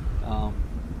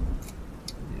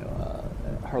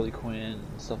Harley Quinn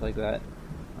and stuff like that.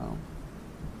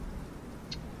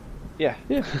 Yeah.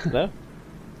 No,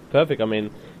 perfect. I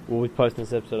mean, we'll be posting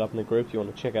this episode up in the group. If you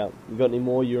want to check out, you got any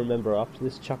more you remember after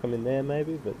this? Chuck them in there,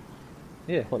 maybe. But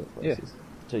yeah,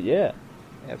 So yeah,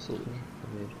 absolutely.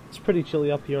 I mean, it's pretty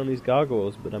chilly up here on these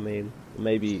gargoyles, but I mean,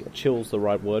 maybe chill's the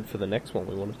right word for the next one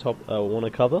we want to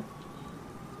cover.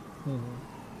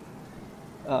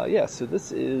 Yeah. So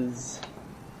this is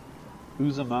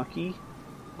Uzumaki.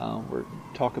 We're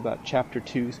talk about chapter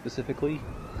 2 specifically.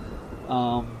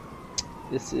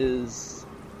 This is,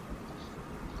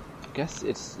 I guess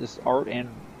it's art and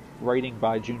writing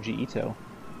by Junji Ito.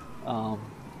 I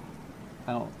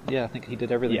think he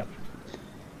did everything.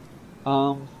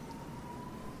 Yeah.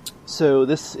 So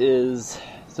this is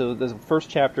there's the first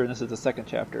chapter and this is the second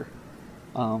chapter.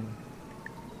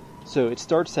 So it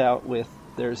starts out with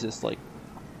there's this like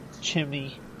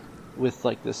chimney with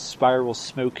like this spiral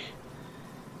smoke.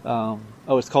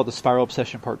 It's called the Spiral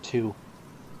Obsession Part 2.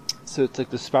 So it's like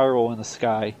the spiral in the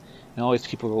sky, and all these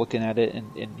people are looking at it,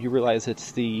 and you realize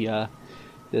it's the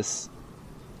this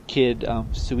kid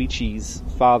Suichi's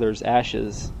father's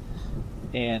ashes,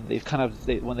 and he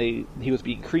was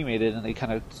being cremated, and they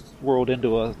kind of swirled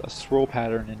into a swirl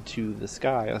pattern into the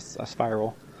sky, a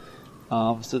spiral.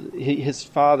 So his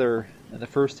father in the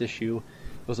first issue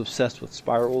was obsessed with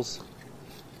spirals.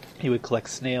 He would collect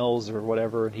snails or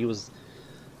whatever, and he was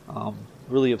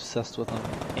really obsessed with them.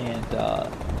 And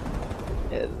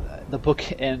the book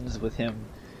ends with him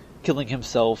killing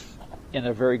himself in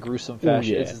a very gruesome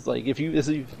fashion. Yeah. It's like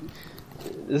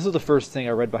this was the first thing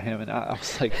I read by him, and I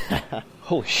was like,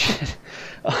 "Holy shit!"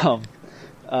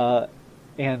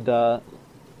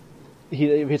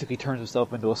 He basically turns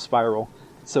himself into a spiral.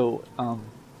 So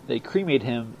they cremate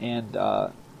him, and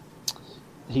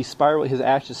his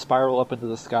ashes spiral up into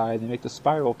the sky. And they make the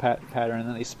spiral pattern, and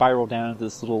then they spiral down into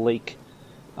this little lake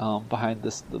behind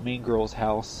the main girl's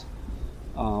house.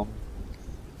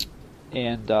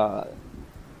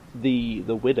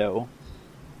 The widow,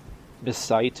 Miss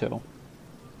Saito,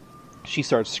 she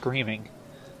starts screaming,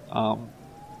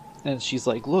 and she's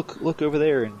like, "Look over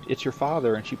there, and it's your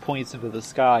father." And she points into the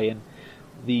sky, and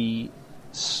the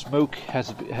smoke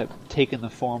have taken the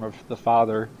form of the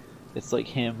father. It's like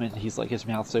him, and he's like, his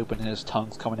mouth's open and his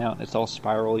tongue's coming out, and it's all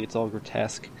spirally, it's all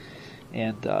grotesque,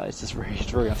 and it's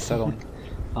very unsettling.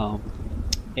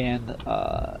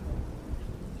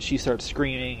 She starts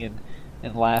screaming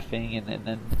and laughing, and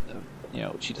then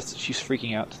she's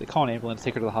freaking out. So they call an ambulance,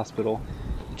 take her to the hospital,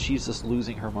 and she's just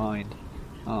losing her mind,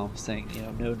 saying,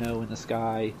 no in the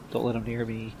sky, don't let him near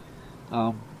me.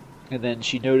 And then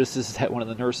she notices that one of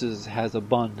the nurses has a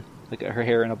bun, like her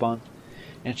hair in a bun,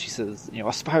 and she says,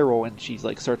 a spiral, and she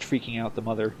like starts freaking out, the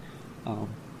mother,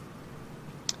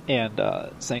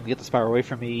 saying, get the spiral away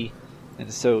from me.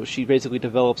 And so she basically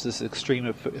develops this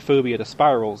extreme phobia to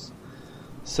spirals.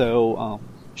 So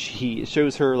it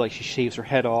shows her, like, she shaves her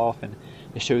head off, and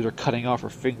it shows her cutting off her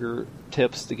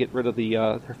fingertips to get rid of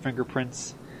her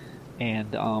fingerprints,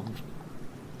 and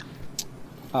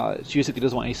she basically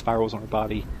doesn't want any spirals on her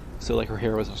body. So like her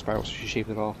hair was in a spiral, so she shaved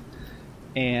it off.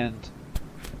 And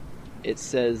it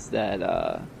says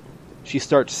that she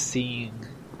starts seeing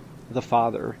the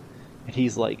father, and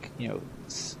he's like,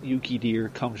 Yuki dear,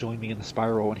 come join me in the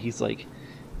spiral. And he's like,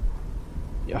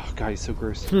 oh god, he's so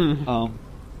gross. And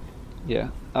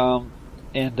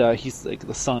he's like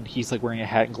the son, he's like wearing a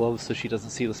hat and gloves so she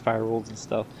doesn't see the spirals and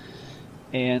stuff.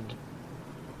 And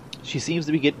she seems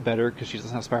to be getting better because she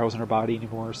doesn't have spirals in her body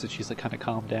anymore, so she's like kind of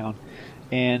calmed down.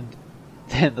 And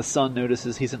then the son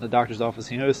notices, he's in the doctor's office,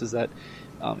 he notices that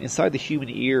inside the human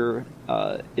ear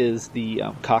is the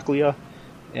cochlea,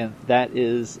 and that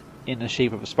is in the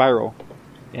shape of a spiral.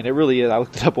 And it really is. I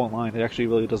looked it up online. It actually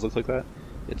really does look like that.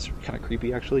 It's kind of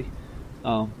creepy, actually.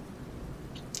 So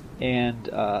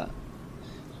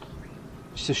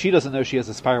she doesn't know she has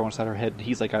a spiral inside her head, and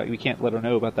he's like, we can't let her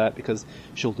know about that because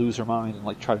she'll lose her mind and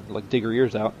like try to like dig her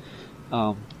ears out.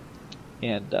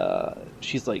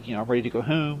 She's like, I'm ready to go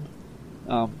home.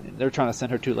 And they're trying to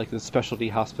send her to like this specialty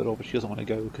hospital, but she doesn't want to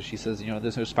go because she says,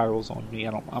 there's no spirals on me.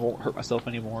 I won't hurt myself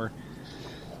anymore.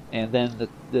 And then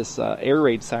this air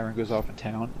raid siren goes off in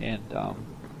town, and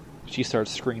she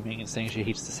starts screaming and saying she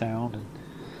hates the sound. And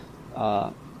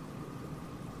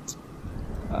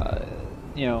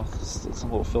some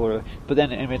little filler. But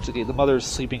then eventually the mother's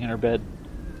sleeping in her bed,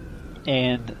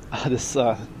 and this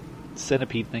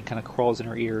centipede thing kind of crawls in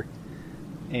her ear,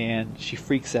 and she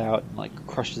freaks out and like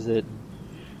crushes it,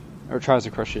 or tries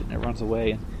to crush it, and it runs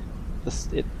away. And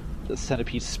the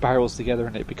centipede spirals together,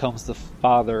 and it becomes the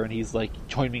father, and he's like,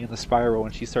 join me in the spiral,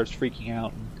 and she starts freaking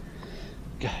out. And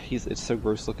God, it's so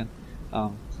gross looking.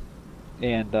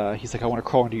 He's like, I want to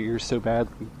crawl into your ears so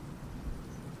badly.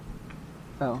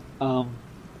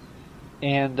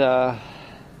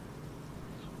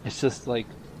 It's just like,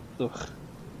 ugh.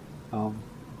 And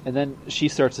then she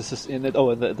starts to,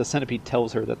 the centipede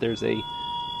tells her that there's a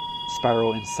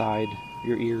spiral inside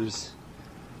your ears.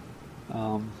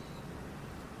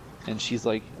 And she's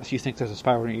like, she thinks there's a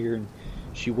spiral in her ear, and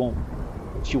she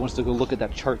wants to go look at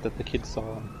that chart that the kid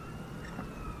saw.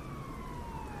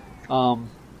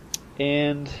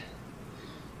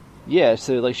 Yeah,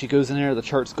 so like she goes in there, the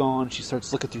chart's gone, she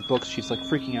starts looking through books, she's like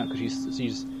freaking out because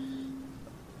she's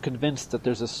convinced that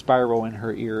there's a spiral in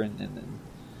her ear, and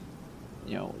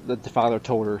that the father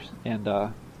told her,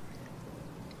 and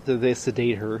they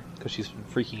sedate her because she's been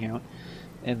freaking out.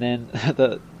 And then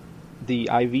the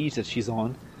IVs that she's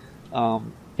on,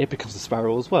 it becomes a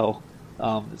spiral as well.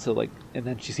 And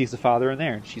then she sees the father in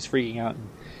there, and she's freaking out, and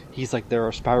he's like, there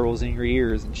are spirals in your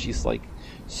ears, and she's like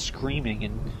screaming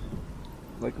and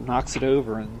like knocks it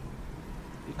over, and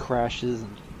it crashes,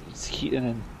 and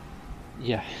then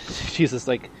she's just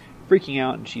like freaking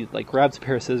out, and she like grabs a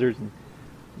pair of scissors, and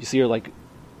you see her like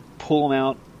pull them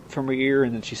out from her ear,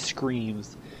 and then she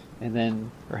screams, and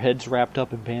then her head's wrapped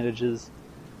up in bandages,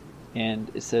 and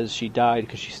it says she died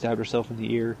because she stabbed herself in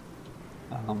the ear.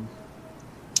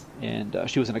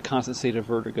 She was in a constant state of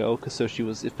vertigo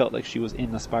it felt like she was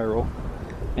in the spiral.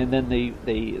 And then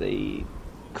they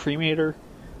cremate her,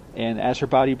 and as her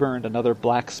body burned, another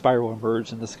black spiral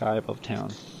emerged in the sky above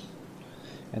town.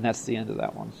 And that's the end of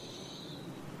that one.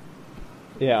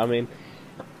 Yeah, I mean,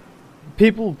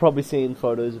 people have probably seen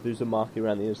photos of Uzumaki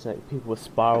around the internet, people with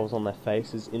spirals on their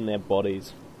faces, in their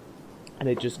bodies, and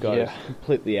it just goes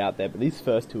completely out there. But these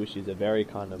first two issues are very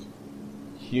kind of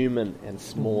human and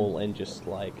small, and just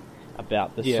like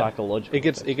about the psychological. It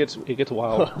gets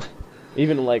wild.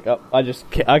 Even like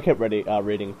I kept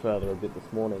reading further a bit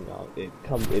this morning.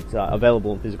 It's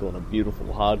available in physical in a beautiful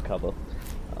hardcover.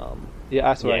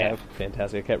 That's what I have.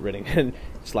 Fantastic. I kept reading, and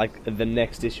it's like the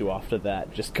next issue after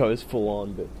that just goes full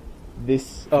on. But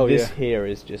this here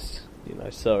is just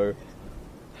so.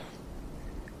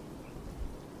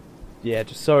 Yeah,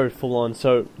 just so full on,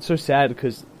 so sad,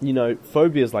 because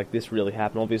phobias like this really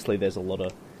happen. Obviously, there's a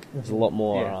lot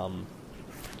more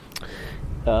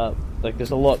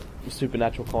there's a lot of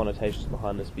supernatural connotations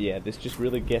behind this. But this just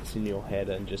really gets in your head,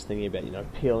 and just thinking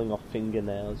about peeling off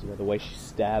fingernails, the way she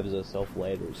stabs herself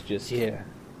later. It's just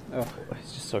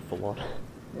it's just so full on.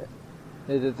 Yeah,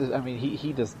 I mean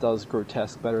he just does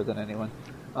grotesque better than anyone,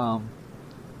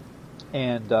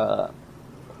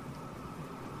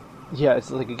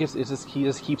 it's like he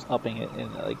just keeps upping it,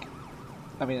 and like,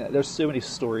 I mean, there's so many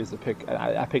stories to pick.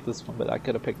 I picked this one, but I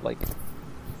could have picked like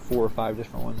 4 or 5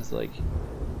 different ones. Like,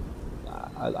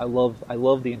 I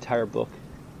love the entire book,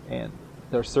 and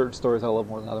there are certain stories I love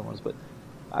more than other ones, but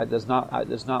there's not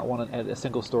a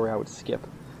single story I would skip.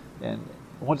 And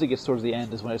once it gets towards the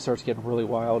end is when it starts getting really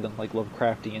wild and like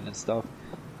Lovecraftian and stuff.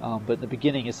 But in the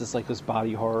beginning, it's just like this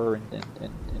body horror and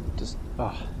just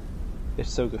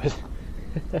it's so good.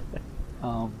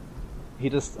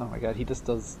 He's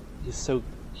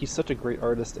such a great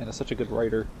artist and such a good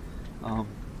writer,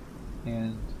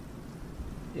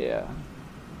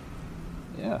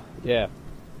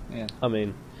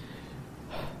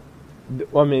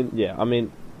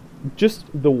 just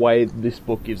the way this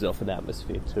book gives off an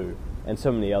atmosphere too, and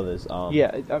so many others.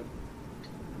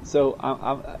 So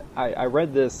I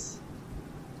read this,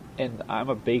 and I'm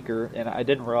a baker, and I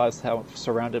didn't realize how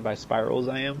surrounded by spirals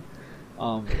I am.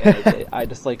 I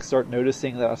just like start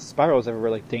noticing that spirals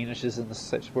everywhere, like Danish is in the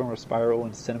form of a spiral,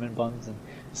 and cinnamon buns, and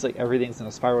it's like everything's in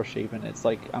a spiral shape, and it's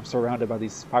like I'm surrounded by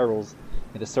these spirals,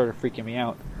 and it started freaking me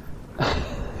out.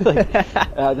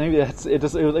 Maybe that's it.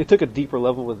 It took a deeper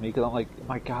level with me because I'm like,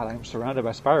 my God, I'm surrounded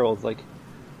by spirals. Like,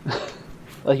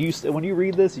 when you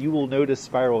read this, you will notice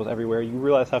spirals everywhere. You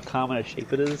realize how common a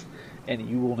shape it is, and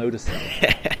you will notice them.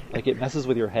 Like, it messes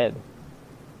with your head,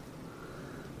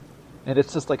 and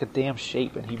it's just like a damn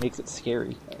shape, and he makes it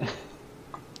scary.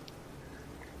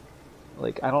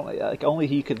 Like, I don't like only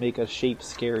he could make a shape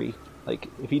scary. Like,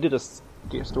 if he did a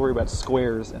story about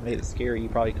squares and made it scary, he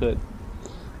probably could.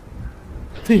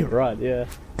 You're right. Yeah.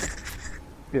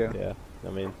 Yeah. I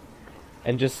mean,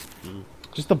 and just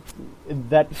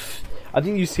that. I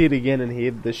think you see it again in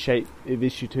here. The shape of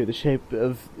issue 2, the shape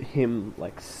of him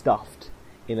like stuffed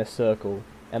in a circle,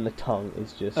 and the tongue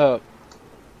is just.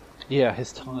 Yeah,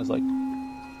 his tongue is like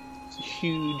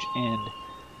huge and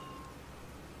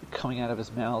coming out of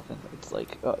his mouth, and it's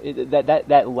like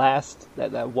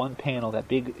that one panel, that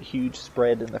big huge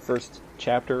spread in the first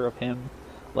chapter of him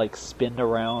like spin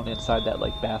around inside that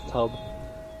like bathtub.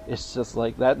 It's just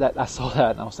like that I saw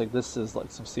that and I was like, this is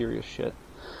like some serious shit.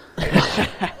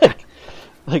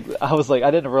 like I was like,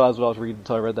 I didn't realize what I was reading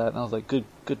until I read that, and I was like, good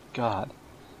God.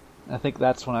 And I think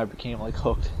that's when I became like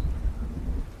hooked.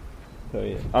 Oh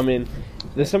yeah. I mean,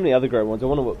 there's so many other great ones. I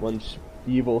wonder what ones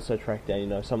you've also tracked down. You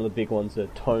know, some of the big ones are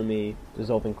Tomy,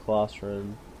 Dissolving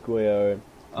Classroom, Guyo,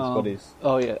 Scotty's.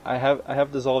 Oh yeah, I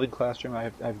have Dissolving Classroom. I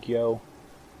have Gyo.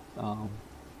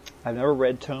 I've never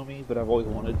read Tomy, but I've always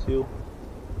wanted to.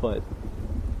 But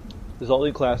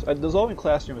Dissolving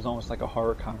Classroom is almost like a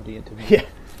horror comedy to me. Yeah.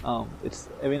 I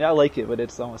mean, I like it, but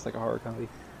it's almost like a horror comedy.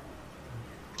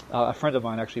 A friend of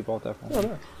mine actually bought that for me.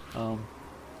 Oh, nice.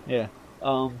 Yeah.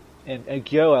 And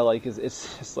Gyo I like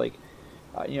it's just like,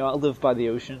 I live by the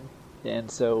ocean, and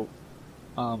so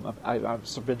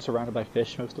I've been surrounded by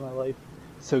fish most of my life.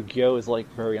 So Gyo is like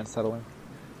very unsettling.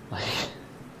 Like,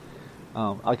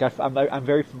 I'm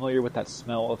very familiar with that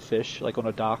smell of fish, like on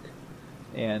a dock,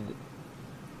 and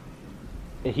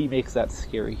he makes that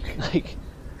scary. Like,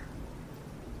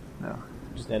 no,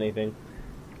 just anything.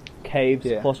 Caves,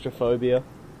 yeah. Claustrophobia.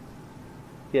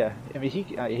 Yeah, I mean he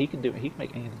can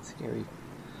make anything scary.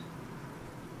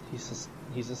 He just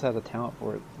has a talent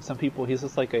for it. Some people, he's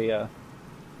just like a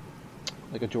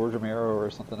George Romero or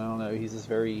something. I don't know. He's just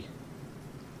very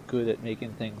good at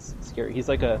making things scary. He's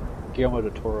like a Guillermo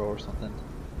del Toro or something.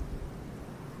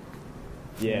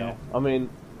 Yeah. You know? I mean,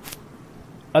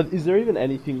 is there even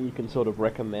anything you can sort of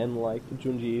recommend, like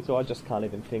Junji Ito? I just can't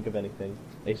even think of anything.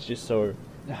 It's just so.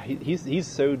 He's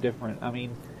so different. I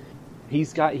mean,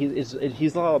 he's a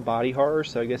lot of body horror.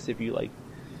 So I guess if you like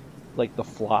The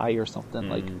Fly or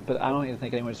something, but I don't even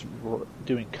think anyone's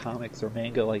doing comics or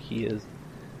manga like he is.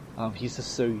 He's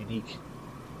just so unique.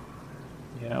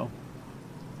 You know,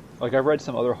 like I've read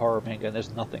some other horror manga and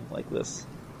there's nothing like this.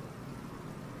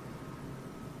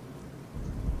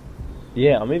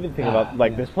 Yeah, I'm even thinking about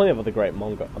there's plenty of other great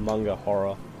manga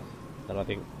horror, and I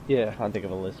think I can't think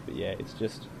of a list, but yeah, it's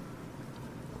just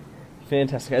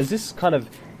fantastic.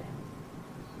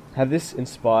 Have this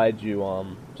inspired you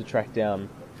to track down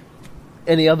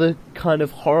any other kind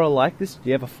of horror like this? Do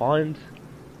you ever find?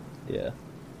 Yeah.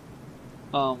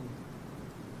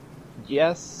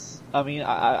 Yes. I mean,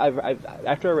 I've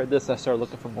after I read this, I started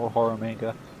looking for more horror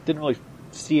manga. Didn't really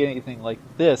see anything like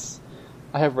this.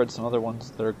 I have read some other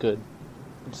ones that are good.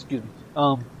 Excuse me.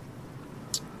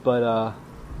 But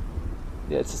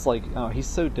yeah, it's just like he's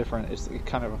so different. It's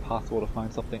kind of impossible to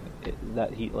find something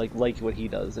that he like what he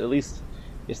does. At least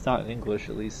it's not in English.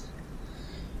 At least.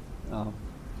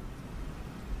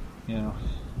 You know.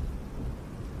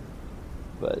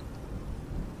 But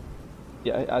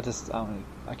yeah,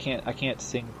 I can't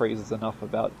sing praises enough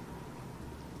about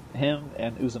him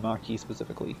and Uzumaki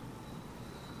specifically.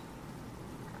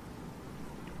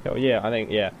 Oh yeah, I think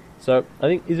So I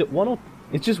think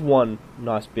it's just one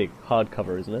nice big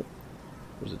hardcover, isn't it?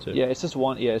 Or is it two? Yeah, it's just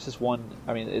one. Yeah, it's just one.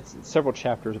 I mean, it's several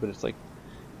chapters, but it's like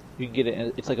you can get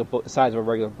it. It's like a book, the size of a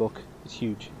regular book. It's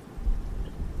huge.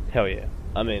 Hell yeah!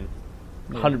 I mean,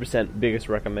 100% biggest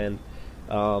recommend.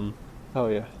 Oh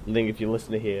yeah. I think if you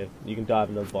listen to here, you can dive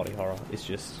into the body horror. It's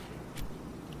just,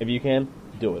 if you can,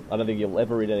 do it. I don't think you'll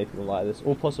ever read anything like this,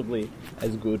 or possibly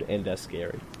as good and as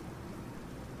scary.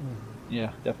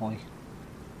 Yeah, definitely.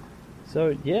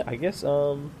 So yeah, I guess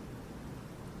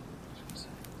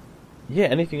yeah.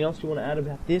 Anything else you want to add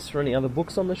about this, or any other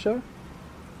books on the show?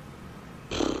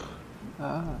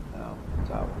 No.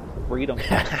 So read them.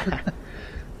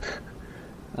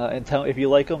 And if you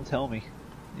like them, tell me.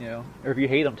 You know, or if you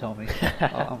hate them, tell me.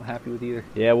 I'm happy with either.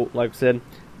 Yeah, well, like I said,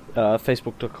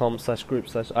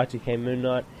 Facebook.com/group/ITK Moon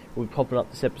Knight. We'll be popping up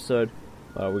this episode.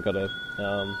 We got a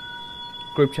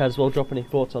group chat as well. Drop any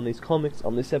thoughts on these comics,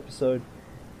 on this episode.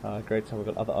 Great time. We've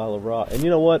got other Isle of Ra. And you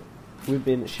know what? We've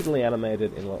been shittily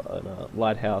animated in a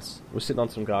lighthouse. We're sitting on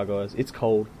some gargoyles. It's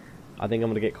cold. I think I'm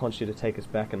going to get Conchu to take us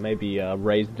back and maybe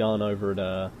raise Dunn over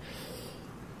at...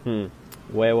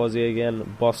 where was he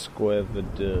again? Bosqueved...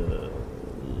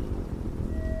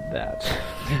 that.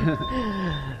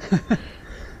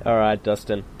 Alright,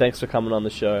 Dustin. Thanks for coming on the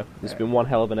show. It's been one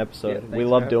hell of an episode. We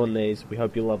love doing these. We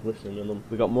hope you love listening to them.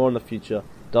 We got more in the future.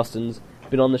 Dustin's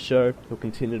been on the show. He'll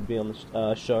continue to be on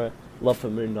the show. Love for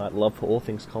Moon Knight. Love for all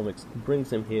things comics.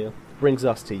 Brings him here. Brings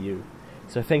us to you.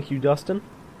 So thank you, Dustin.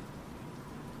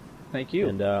 Thank you.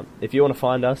 And if you want to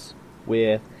find us,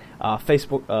 we're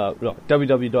Facebook,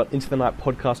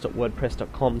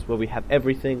 www.intothenightpodcast.wordpress.com is where we have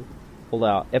everything. All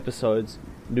our episodes,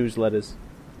 newsletters,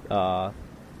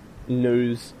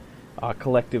 news,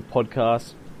 collective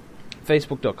podcasts.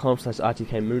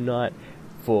 Facebook.com/RTK Moon Knight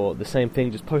for the same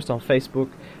thing. Just post on Facebook.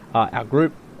 Our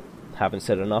group, haven't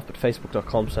said enough, but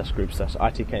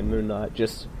Facebook.com/group/ITK Moon Knight.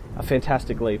 Just a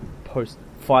fantastically post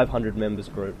 500 members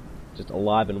group. Just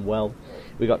alive and well.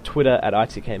 We got Twitter at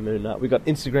ITK Moon Knight. We got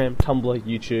Instagram, Tumblr,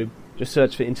 YouTube. Just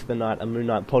search for Into the Night, a Moon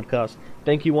Knight podcast.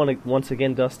 Thank you once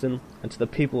again, Dustin, and to the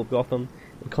people of Gotham,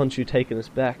 and Khonshu taking us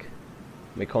back.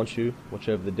 May Khonshu watch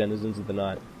over the denizens of the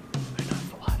night. Moon Knight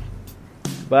for life.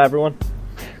 Bye, everyone.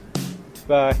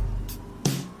 Bye.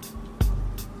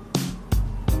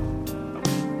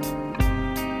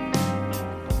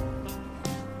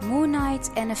 Moon Knight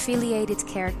and affiliated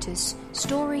characters,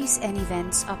 stories and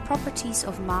events are properties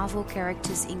of Marvel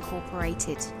Characters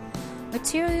Incorporated.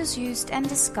 Materials used and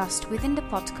discussed within the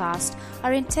podcast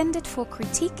are intended for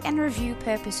critique and review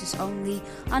purposes only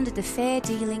under the fair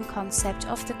dealing concept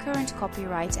of the current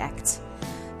Copyright Act.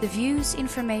 The views,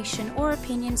 information or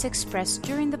opinions expressed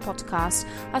during the podcast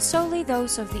are solely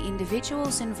those of the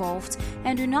individuals involved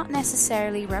and do not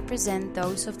necessarily represent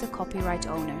those of the copyright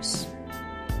owners.